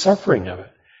recounted the suffering of it.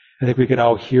 I think we could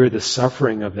all hear the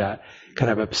suffering of that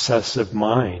kind of obsessive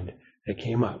mind that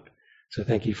came up. So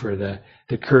thank you for the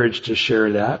courage to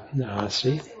share that, the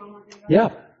honesty.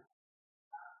 Yeah.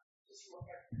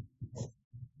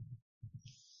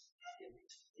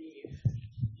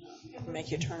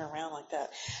 Make you turn around like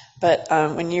that. But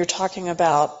when you're talking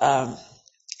about,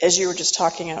 as you were just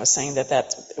talking, I was saying that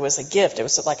it was a gift. It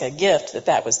was like a gift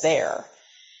that was there,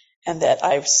 and that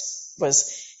I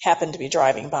happened to be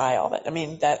driving by all that. I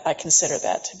mean, that I consider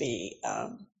that to be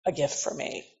a gift for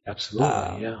me.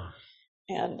 Absolutely, yeah.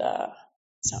 And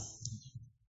so.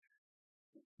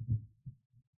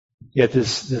 Yeah,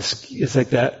 this it's like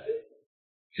that.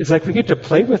 It's like we get to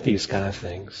play with these kind of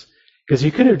things, because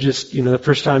you could have just, the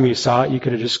first time you saw it, you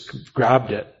could have just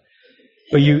grabbed it,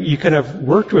 but you could have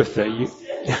worked with it.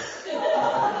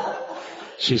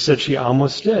 She said she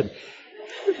almost did,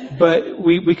 but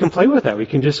we can play with that. We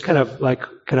can just kind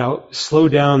of slow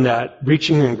down that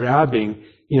reaching and grabbing.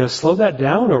 Slow that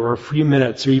down over a few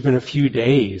minutes or even a few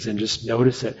days, and just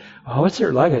notice it. Oh, what's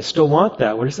it like? I still want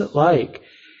that. What is it like?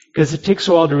 Because it takes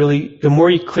a while to really, the more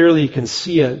you clearly can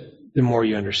see it, the more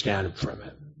you understand it from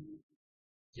it.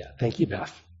 Yeah, thank you,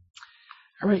 Beth.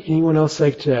 All right, anyone else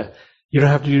like to, you don't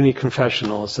have to do any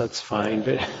confessionals, that's fine,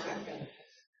 but.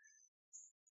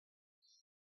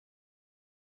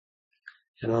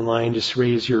 And online, just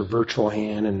raise your virtual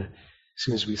hand, and as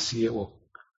soon as we see it, we'll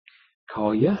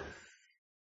call you.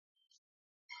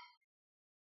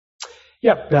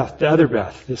 Yeah, Beth, the other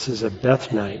Beth. This is a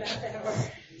Beth night.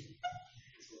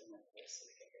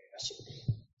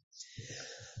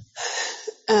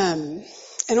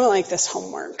 I don't like this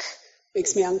homework.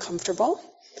 Makes me uncomfortable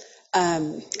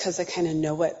because I kind of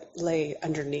know what lay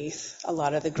underneath a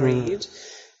lot of the grade.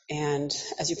 And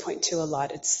as you point to a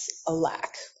lot, it's a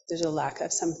lack. There's a lack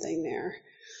of something there.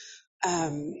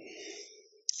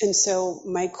 And so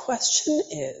my question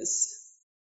is,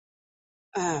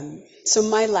 so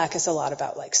my lack is a lot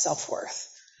about like self-worth.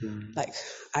 Like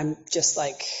I'm just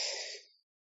like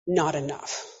not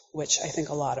enough, which I think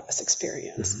a lot of us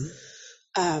experience.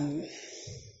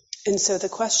 And so the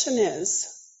question is,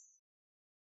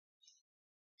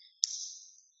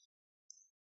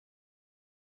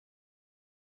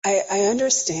 I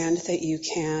understand that you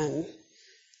can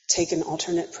take an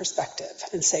alternate perspective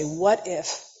and say, what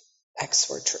if X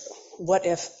were true? What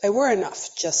if I were enough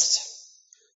just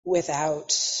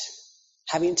without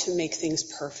having to make things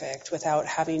perfect, without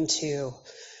having to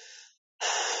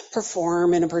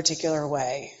perform in a particular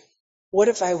way? What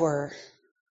if I were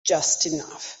just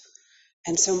enough?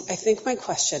 And so I think my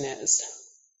question is,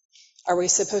 are we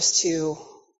supposed to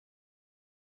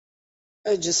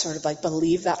just sort of like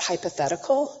believe that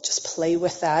hypothetical, just play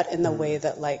with that in the way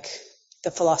that like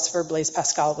the philosopher Blaise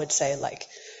Pascal would say, like,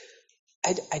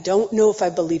 I don't know if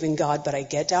I believe in God, but I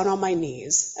get down on my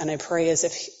knees and I pray as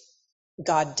if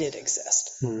God did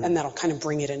exist, and that'll kind of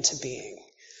bring it into being.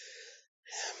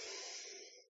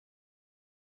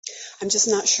 I'm just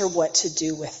not sure what to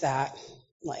do with that,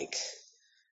 like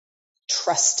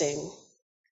trusting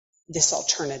this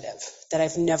alternative that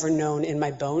I've never known in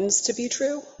my bones to be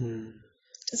true.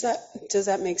 Does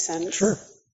that make sense? Sure.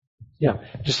 Yeah.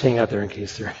 Just hang out there in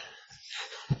case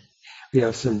we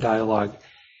have some dialogue.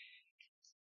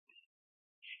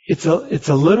 It's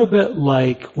a little bit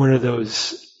like one of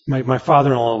those. My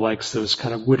father-in-law likes those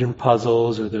kind of wooden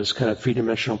puzzles or those kind of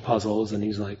three-dimensional puzzles, and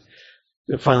he's like,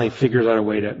 finally figures out a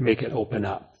way to make it open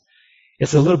up.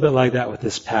 It's a little bit like that with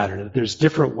this pattern. There's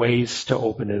different ways to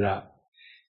open it up.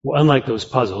 Well, unlike those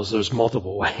puzzles, there's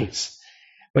multiple ways,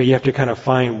 but you have to kind of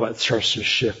find what starts to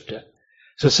shift it.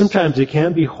 So sometimes it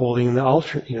can be holding the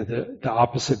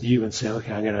opposite view and saying,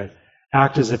 okay, I'm going to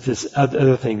act as if this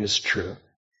other thing is true.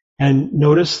 And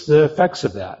notice the effects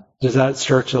of that. Does that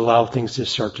start to allow things to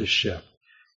start to shift?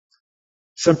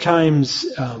 Sometimes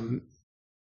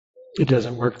it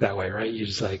doesn't work that way, right? You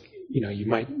just like, you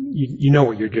know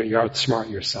what you're doing. You outsmart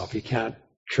yourself. You can't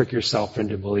trick yourself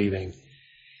into believing.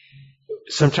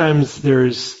 Sometimes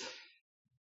as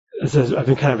I've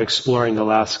been kind of exploring the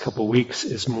last couple of weeks,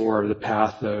 is more of the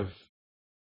path of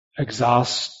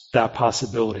exhaust that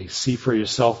possibility. See for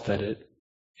yourself that it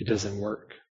doesn't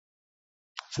work.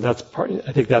 So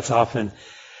I think that's often,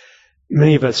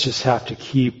 many of us just have to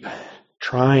keep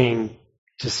trying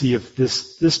to see if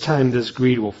this time this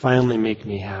greed will finally make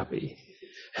me happy.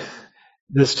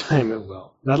 This time it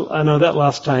will. I know that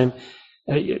last time,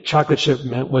 chocolate chip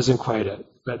wasn't quite it,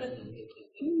 but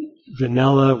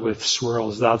vanilla with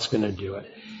swirls, that's going to do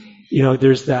it.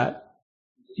 There's that,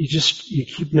 you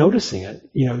keep noticing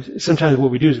it. Sometimes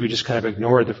what we do is we just kind of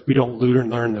ignore we don't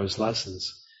learn those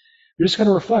lessons. We're just going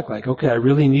to reflect like, okay, I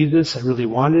really need this. I really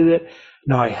wanted it.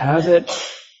 Now I have it.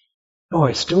 Oh,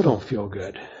 I still don't feel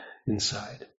good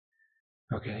inside.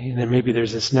 Okay. And then maybe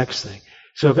there's this next thing.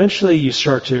 So eventually you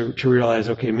start to realize,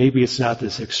 okay, maybe it's not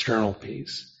this external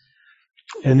piece.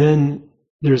 And then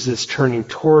there's this turning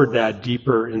toward that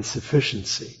deeper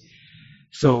insufficiency.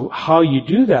 So how you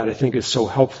do that, I think, is so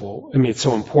helpful. It's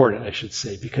so important, I should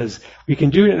say, because we can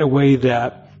do it in a way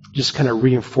that just kind of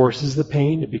reinforces the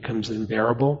pain. It becomes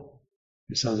unbearable.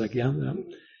 It sounds like, yeah,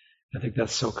 I think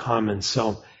that's so common.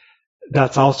 So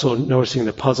that's also noticing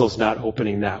the puzzle's not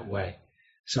opening that way.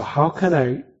 So how can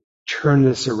I turn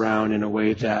this around in a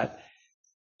way that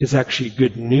is actually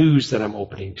good news that I'm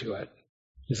opening to it?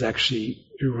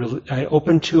 I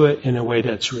open to it in a way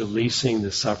that's releasing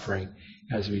the suffering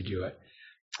as we do it.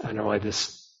 I know why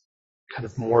this kind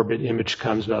of morbid image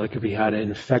comes about, like if we had an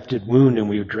infected wound and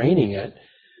we were draining it,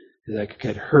 like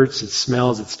it hurts, it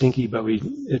smells, it's stinky, but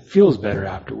it feels better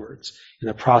afterwards. In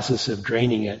the process of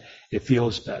draining it, it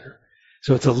feels better.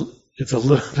 So it's a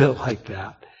little bit like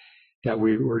that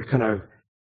we're kind of.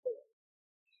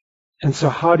 And so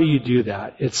how do you do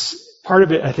that? It's part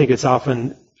of it. I think it's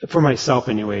often, for myself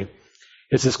anyway,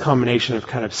 it's this combination of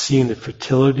kind of seeing the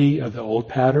fertility of the old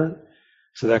pattern.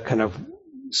 So that kind of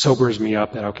sobers me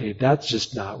up that, okay, that's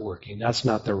just not working. That's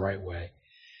not the right way.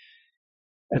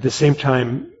 At the same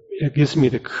time, it gives me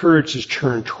the courage to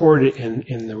turn toward it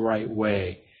in the right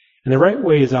way. And the right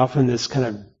way is often this kind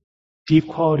of deep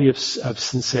quality of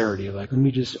sincerity, like, let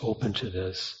me just open to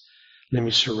this. Let me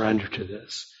surrender to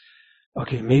this.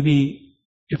 Okay, maybe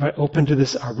if I open to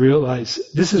this, I realize,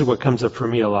 this is what comes up for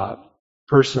me a lot,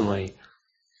 personally,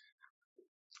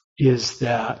 is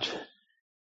that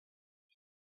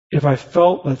if I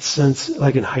felt that sense,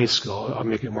 like in high school, I'll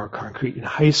make it more concrete. In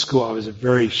high school, I was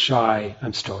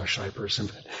I'm still a shy person,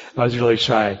 but I was really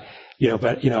shy,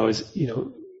 but I was,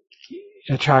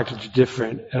 attracted to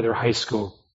different other high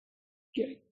school,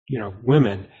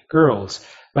 women, girls,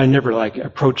 but I never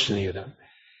approached any of them.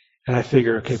 And I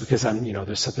figure, okay, because I'm,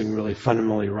 there's something really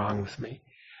fundamentally wrong with me.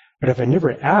 But if I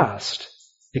never asked,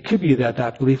 it could be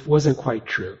that belief wasn't quite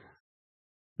true.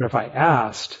 But if I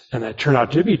asked and that turned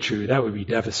out to be true, that would be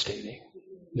devastating.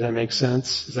 Does that make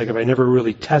sense? It's like if I never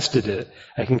really tested it,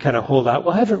 I can kind of hold out,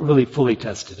 well, I haven't really fully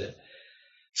tested it.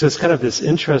 So it's kind of this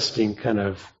interesting kind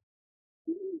of,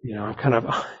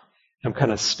 I'm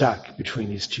kind of stuck between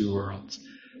these two worlds.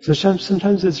 So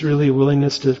sometimes it's really a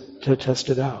willingness to test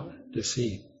it out, to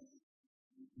see.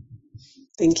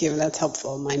 Thank you. That's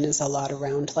helpful. Mine is a lot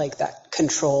around that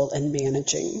control and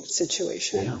managing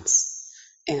situations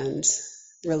and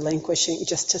relinquishing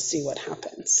just to see what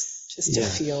happens, just to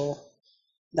feel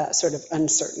that sort of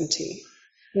uncertainty,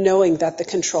 knowing that the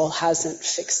control hasn't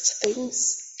fixed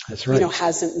things. That's right.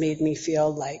 Hasn't made me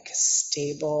feel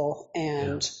stable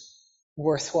and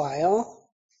worthwhile,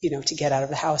 to get out of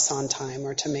the house on time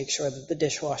or to make sure that the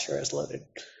dishwasher is loaded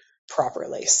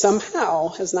properly. Somehow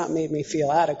has not made me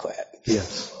feel adequate.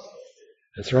 Yes,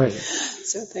 that's right.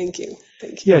 So thank you.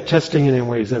 Yeah, testing it in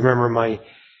ways. I remember when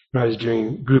I was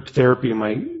doing group therapy,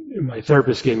 my my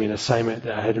therapist gave me an assignment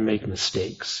that I had to make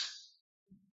mistakes.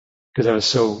 Because I was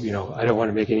so, I don't want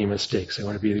to make any mistakes. I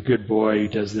want to be the good boy who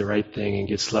does the right thing and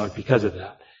gets loved because of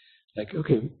that. Like,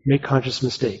 okay, make conscious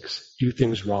mistakes. Do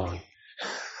things wrong.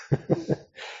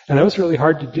 And that was really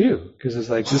hard to do because it's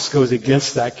like, this goes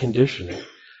against that conditioning.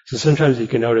 So sometimes you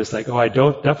can notice like, I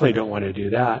definitely don't want to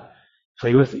do that.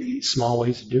 Play with small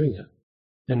ways of doing it.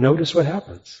 And notice what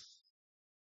happens.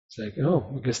 It's like,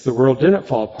 I guess the world didn't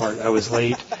fall apart. I was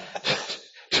late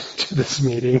to this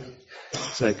meeting.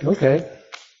 It's like, okay.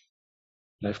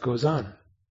 Life goes on.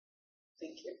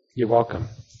 Thank you. You're welcome.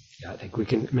 Yeah, I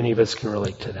think many of us can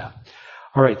relate to that.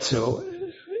 All right, so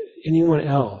anyone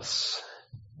else?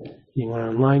 Anyone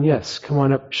online? Yes, come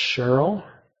on up, Cheryl.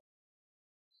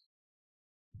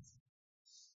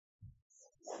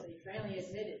 You finally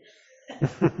admitted.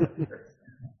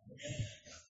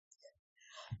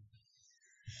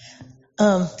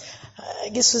 I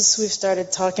guess as we've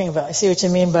started talking about, I see what you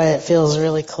mean by it feels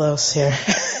really close here.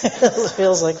 It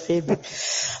feels like feedback.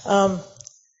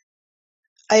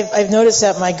 I've noticed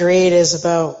that my greed is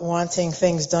about wanting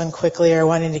things done quickly or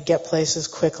wanting to get places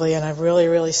quickly, and I'm really,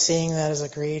 really seeing that as a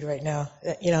greed right now,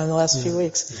 in the last few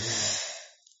weeks.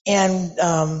 And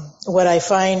what I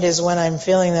find is when I'm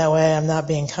feeling that way, I'm not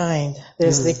being kind.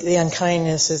 There's the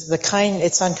unkindness is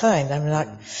it's unkind. I'm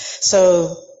not.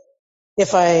 So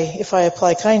if I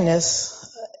apply kindness,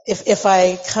 if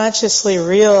I consciously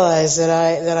realize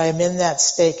that I'm in that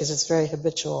state because it's very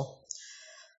habitual,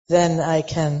 then I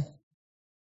can,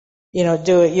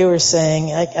 do what you were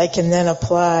saying. I can then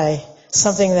apply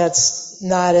something that's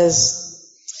not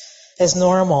as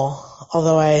normal.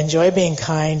 Although I enjoy being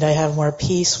kind, I have more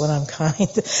peace when I'm kind.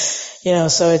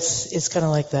 So it's kind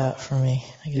of like that for me,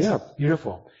 I guess. Yeah,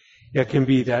 beautiful. Yeah, it can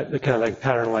be that the kind of like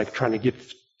pattern, like trying to get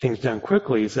things done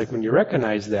quickly. It's like when you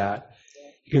recognize that,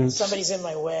 you can. Somebody's in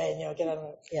my way, get out of my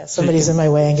way. Yeah, somebody's in my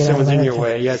way and get out of my way. Someone's in your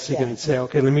way. Yes, you can say,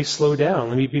 okay, let me slow down.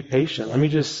 Let me be patient. Let me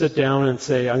just sit down and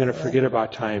say, I'm going to forget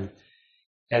about time.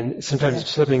 And sometimes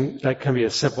something that can be a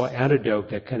simple antidote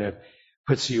that kind of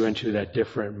puts you into that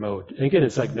different mode. And again,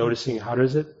 it's like noticing how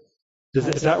does it,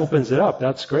 if that opens it up,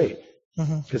 that's great.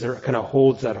 Because it kind of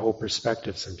holds that whole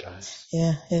perspective sometimes.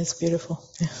 Yeah, it's beautiful.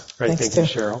 Yeah. Right, thank you,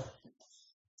 Cheryl.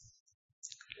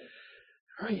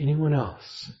 All right, anyone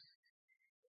else?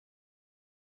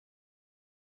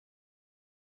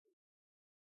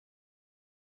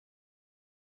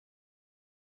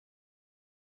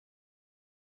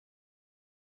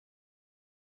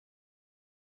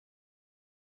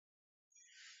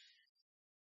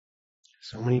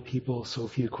 So many people, so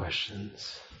few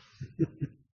questions.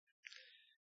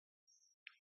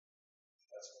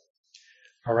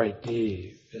 All right,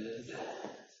 David.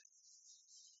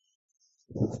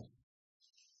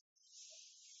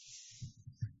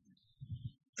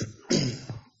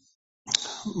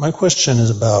 My question is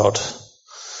about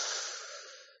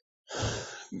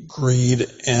greed,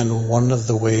 and one of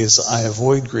the ways I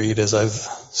avoid greed is I've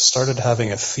started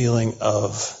having a feeling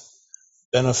of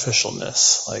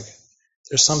beneficialness. Like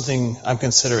there's something I'm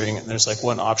considering, and there's like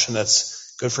one option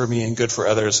that's good for me and good for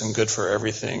others and good for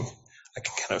everything. I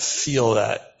can kind of feel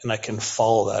that, and I can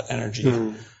follow that energy.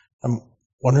 I'm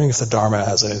wondering if the Dharma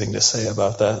has anything to say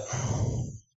about that.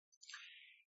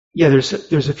 Yeah,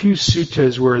 there's a few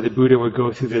suttas where the Buddha would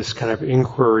go through this kind of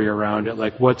inquiry around it,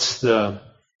 like I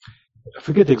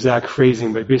forget the exact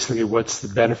phrasing, but basically what's the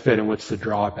benefit and what's the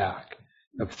drawback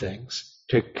of things,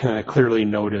 to kind of clearly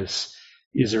notice,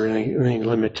 is there any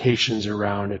limitations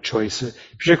around a choice,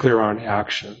 particularly around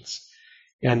actions.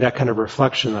 And that kind of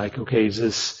reflection, like, okay, does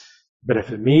this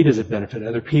benefit me? Does it benefit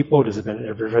other people? Does it benefit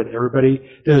everybody?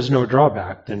 There's no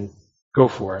drawback, then go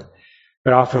for it.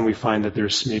 But often we find that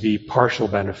there's maybe partial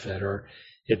benefit, or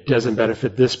it doesn't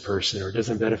benefit this person, or it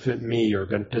doesn't benefit me, or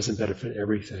it doesn't benefit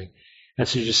everything. And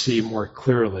so you just see more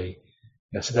clearly.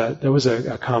 Yeah, so that was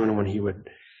a common one he would,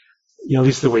 at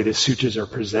least the way the sutras are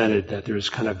presented, that there's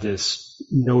kind of this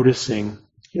noticing,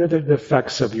 the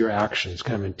effects of your actions,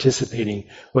 kind of anticipating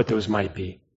what those might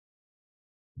be.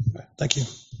 Thank you.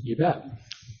 You bet.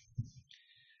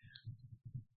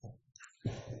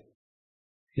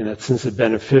 In that sense of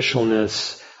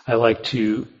beneficialness, I like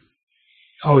to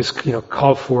always,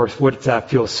 call forth what that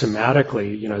feels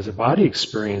somatically, as a body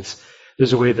experience.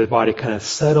 There's a way the body kind of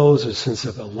settles, a sense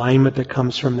of alignment that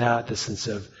comes from that, the sense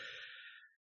of,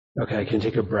 okay, I can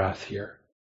take a breath here.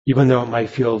 Even though it might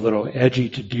feel a little edgy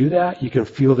to do that, you can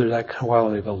feel there's that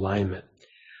quality of alignment.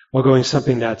 While going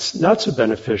something that's not so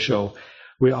beneficial,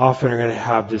 we often are going to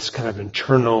have this kind of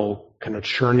internal kind of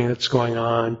churning that's going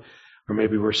on, or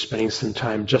maybe we're spending some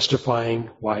time justifying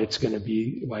why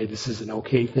this is an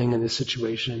okay thing in this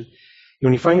situation.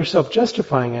 When you find yourself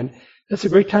justifying it, that's a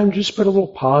great time to just put a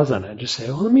little pause on it. Just say,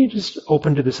 let me just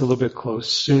open to this a little bit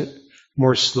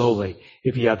more slowly,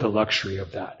 if you have the luxury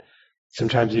of that.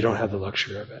 Sometimes you don't have the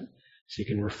luxury of it, so you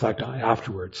can reflect on it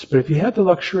afterwards. But if you have the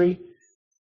luxury,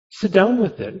 sit down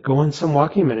with it. Go on some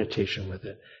walking meditation with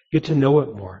it. Get to know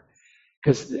it more.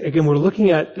 Because, again, we're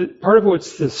looking at, part of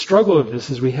what's the struggle of this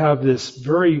is we have this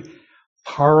very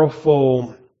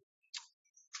powerful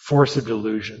force of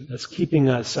delusion that's keeping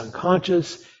us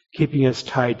unconscious, keeping us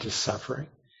tied to suffering.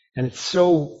 And it's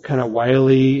so kind of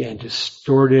wily and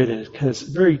distorted, and it's kind of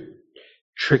very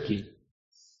tricky.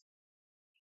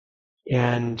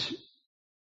 And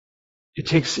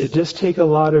it does take a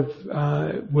lot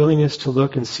of willingness to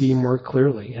look and see more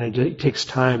clearly, and it takes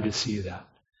time to see that.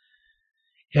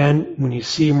 And when you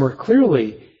see more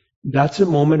clearly, that's a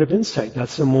moment of insight.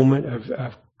 That's a moment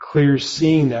of clear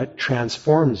seeing that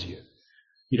transforms you.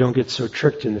 You don't get so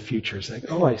tricked in the future. It's like,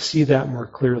 I see that more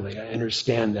clearly. I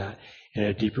understand that in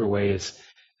a deeper way, as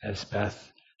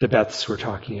the Beths we're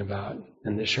talking about,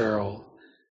 and the Cheryl,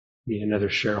 meet another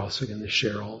Cheryl, so again, the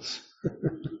Cheryls.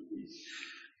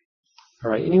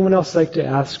 All right, anyone else like to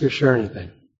ask or share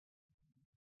anything?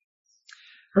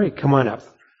 All right, come on up.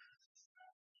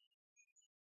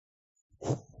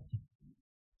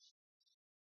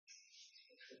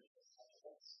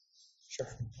 Sure,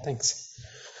 thanks.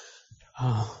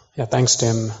 Thanks,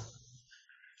 Tim.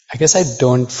 I guess I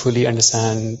don't fully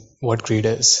understand what greed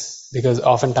is, because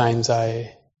oftentimes I'm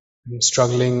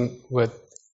struggling with,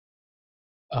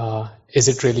 is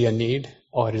it really a need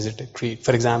or is it a greed?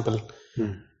 For example,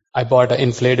 I bought an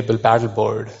inflatable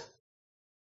paddleboard,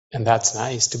 and that's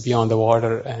nice to be on the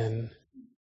water, and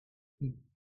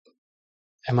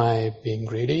am I being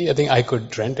greedy? I think I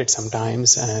could rent it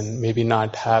sometimes and maybe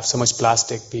not have so much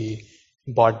plastic be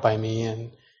bought by me,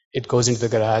 and it goes into the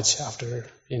garage after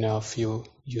a few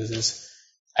uses.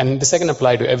 And this I can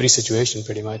apply to every situation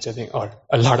pretty much, I think, or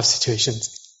a lot of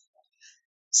situations.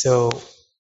 So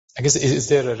I guess, is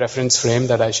there a reference frame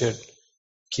that I should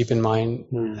keep in mind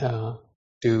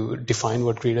to define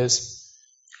what greed is?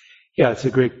 Yeah, it's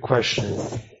a great question.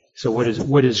 So what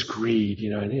is greed?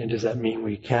 And does that mean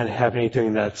we can't have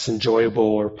anything that's enjoyable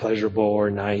or pleasurable or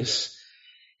nice?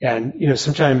 And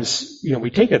sometimes we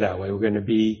take it that way. We're going to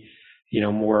be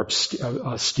more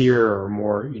austere or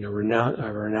more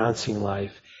renouncing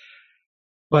life.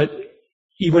 But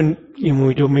even when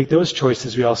we don't make those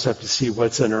choices, we also have to see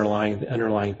what's the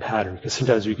underlying pattern, because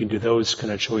sometimes we can do those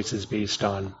kind of choices based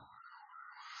on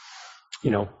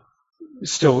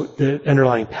still the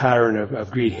underlying pattern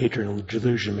of greed, hatred, and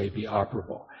delusion may be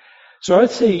operable. So I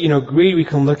would say, greed, we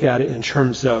can look at it in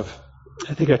terms of,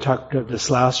 I think I talked about this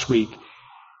last week,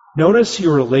 notice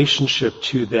your relationship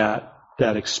to that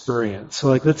experience. So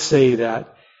let's say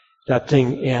that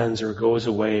thing ends or goes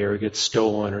away or gets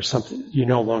stolen or something, you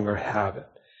no longer have it.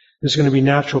 There's going to be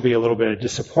naturally a little bit of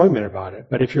disappointment about it.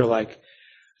 But if you're like,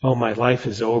 my life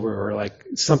is over, or like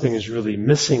something is really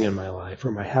missing in my life,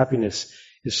 or my happiness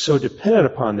is so dependent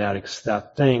upon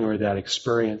that thing or that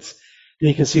experience, then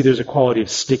you can see there's a quality of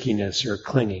stickiness or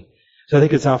clinging. So I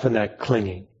think it's often that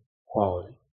clinging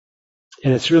quality.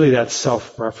 And it's really that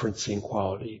self-referencing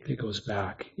quality that goes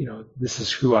back. This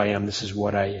is who I am, this is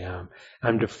what I am.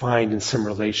 I'm defined in some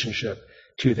relationship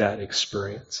to that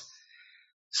experience.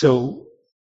 So,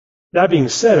 that being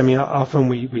said, often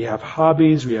we have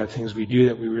hobbies, we have things we do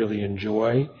that we really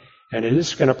enjoy, and it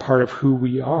is kind of part of who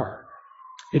we are.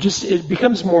 It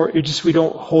becomes more, we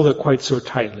don't hold it quite so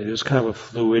tightly. There's kind of a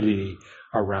fluidity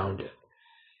around it.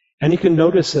 And you can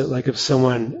notice it, like if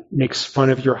someone makes fun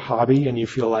of your hobby and you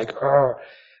feel like,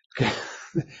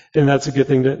 then that's a good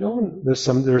thing there's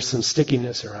some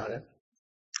stickiness around it,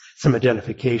 some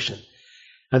identification.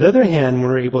 On the other hand,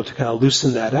 when we're able to kind of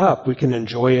loosen that up, we can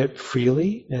enjoy it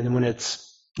freely, and when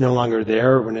it's no longer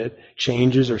there, when it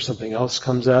changes or something else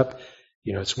comes up,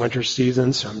 it's winter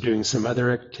season, so I'm doing some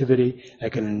other activity, I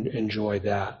can enjoy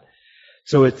that.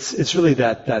 So it's really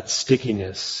that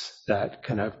stickiness, that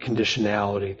kind of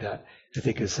conditionality that I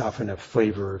think is often a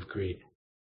flavor of greed.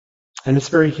 And it's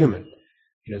very human.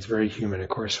 It's very human. Of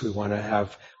course, we want to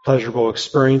have pleasurable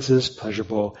experiences,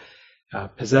 pleasurable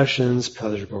possessions,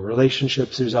 pleasurable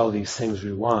relationships. There's all these things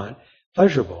we want,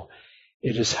 pleasurable.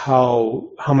 It is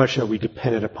how much are we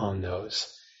dependent upon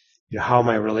those? How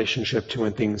my relationship to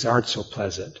when things aren't so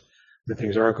pleasant, when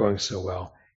things aren't going so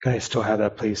well. Can I still have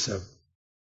that place of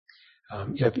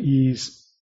you have ease,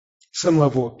 some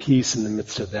level of peace in the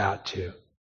midst of that too?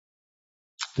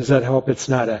 Does that help? It's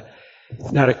not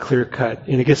a clear cut.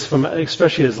 And I guess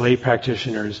especially as lay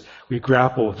practitioners, we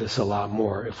grapple with this a lot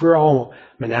more. If we're all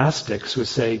monastics, we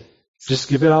say, just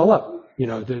give it all up.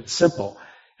 It's simple.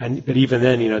 But even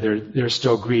then, there's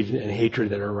still greed and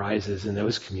hatred that arises in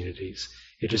those communities.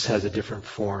 It just has a different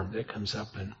form that comes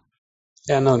up in.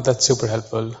 Yeah, no, that's super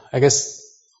helpful. I guess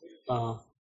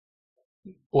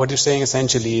what you're saying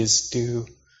essentially is to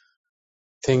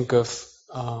think of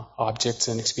objects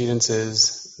and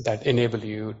experiences that enable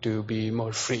you to be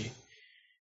more free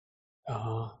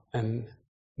and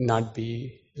not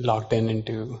be locked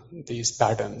into these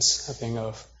patterns. I think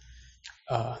of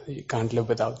you can't live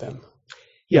without them.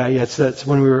 Yeah. That's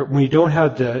when you don't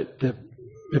have the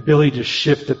ability to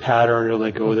shift the pattern or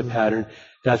let go of the pattern.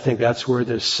 I think that's where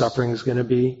the suffering is going to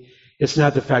be. It's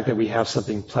not the fact that we have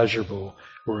something pleasurable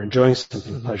or enjoying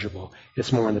something pleasurable.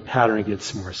 It's more when the pattern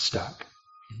gets more stuck.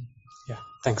 Yeah.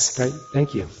 Thanks. Right.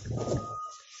 Thank you. All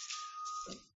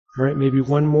right. Maybe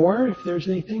one more, if there's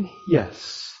anything.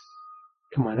 Yes.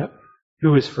 Come on up.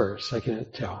 Who is first? I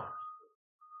can't tell.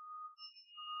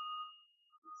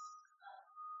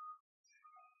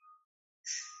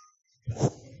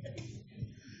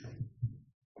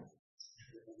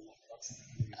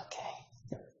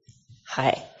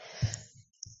 Hi.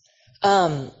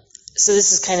 So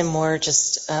this is kind of more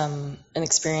just an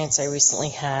experience I recently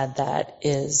had that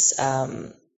is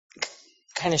kind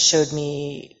of showed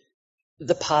me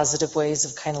the positive ways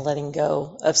of kind of letting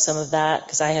go of some of that,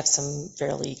 because I have some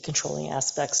fairly controlling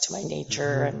aspects to my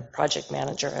nature and project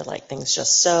manager. I like things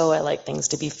just so. I like things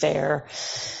to be fair.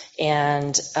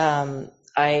 And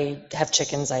I have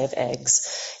chickens, I have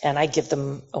eggs, and I give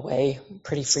them away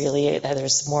pretty freely.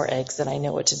 There's more eggs than I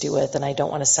know what to do with, and I don't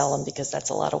want to sell them because that's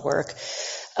a lot of work.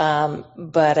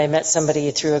 But I met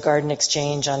somebody through a garden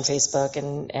exchange on Facebook,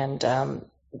 and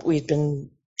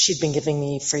she'd been giving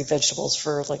me free vegetables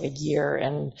for like a year,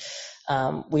 and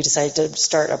we decided to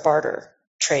start a barter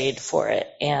trade for it.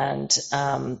 And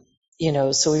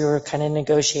so we were kind of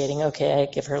negotiating, okay, I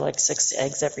give her like 6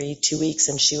 eggs every 2 weeks,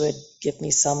 and she would give me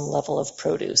some level of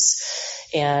produce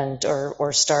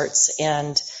or starts.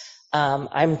 And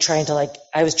I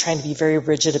was trying to be very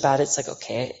rigid about it. It's like,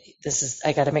 okay,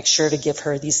 I got to make sure to give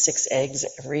her these 6 eggs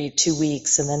every 2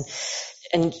 weeks.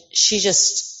 And she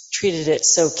just treated it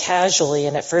so casually.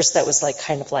 And at first that was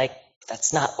kind of like,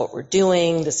 that's not what we're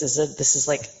doing. This is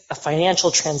like a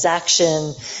financial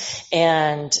transaction.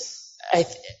 And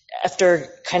after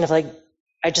kind of I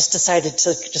just decided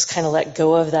to just kind of let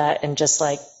go of that and just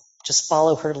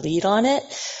follow her lead on it.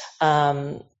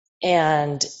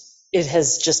 And it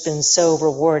has just been so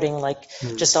rewarding,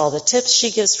 just all the tips she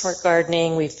gives for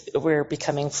gardening. We're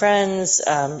becoming friends.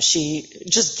 She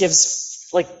just gives,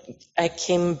 I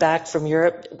came back from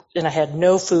Europe and I had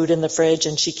no food in the fridge,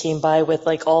 and she came by with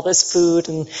all this food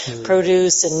and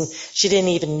produce, and she didn't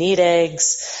even need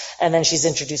eggs. And then she's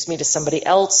introduced me to somebody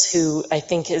else who I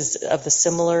think is of the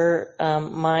similar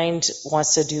mind,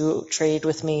 wants to do trade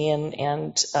with me.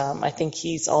 And I think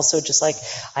he's also just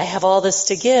I have all this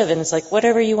to give. And it's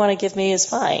whatever you want to give me is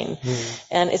fine.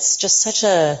 And it's just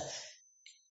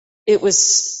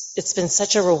it's been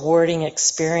such a rewarding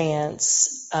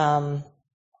experience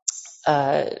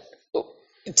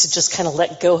to just kind of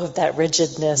let go of that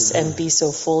rigidness and be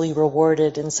so fully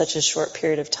rewarded in such a short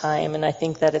period of time. And I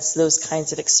think that it's those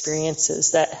kinds of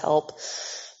experiences that help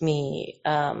me,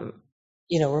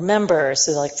 remember.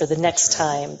 So for the next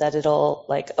time that it'll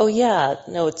oh yeah,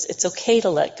 no, it's okay to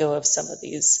let go of some of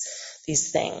these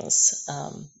things.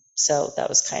 So that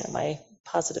was kind of my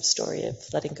positive story of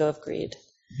letting go of greed.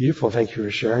 Beautiful. Thank you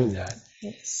for sharing that.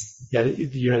 Thanks. Yeah,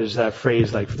 there's that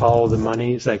phrase follow the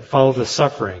money. It's follow the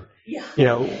suffering.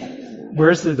 Yeah.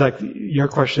 Where's your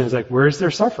question is where's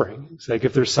their suffering? It's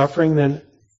if there's suffering, then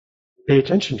pay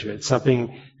attention to it.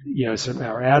 Something, it's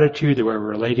our attitude, the way we're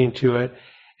relating to it.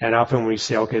 And often when we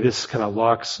say, okay, this kind of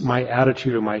locks my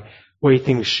attitude or my way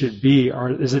things should be, or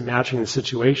is it matching the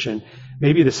situation?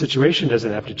 Maybe the situation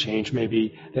doesn't have to change.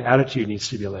 Maybe the attitude needs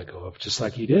to be let go of, just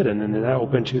like you did. And then that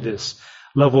opened to this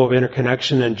level of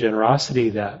interconnection and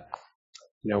generosity that,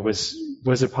 was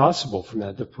it possible from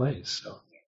that to place? So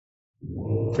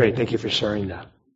great. Thank you for sharing that.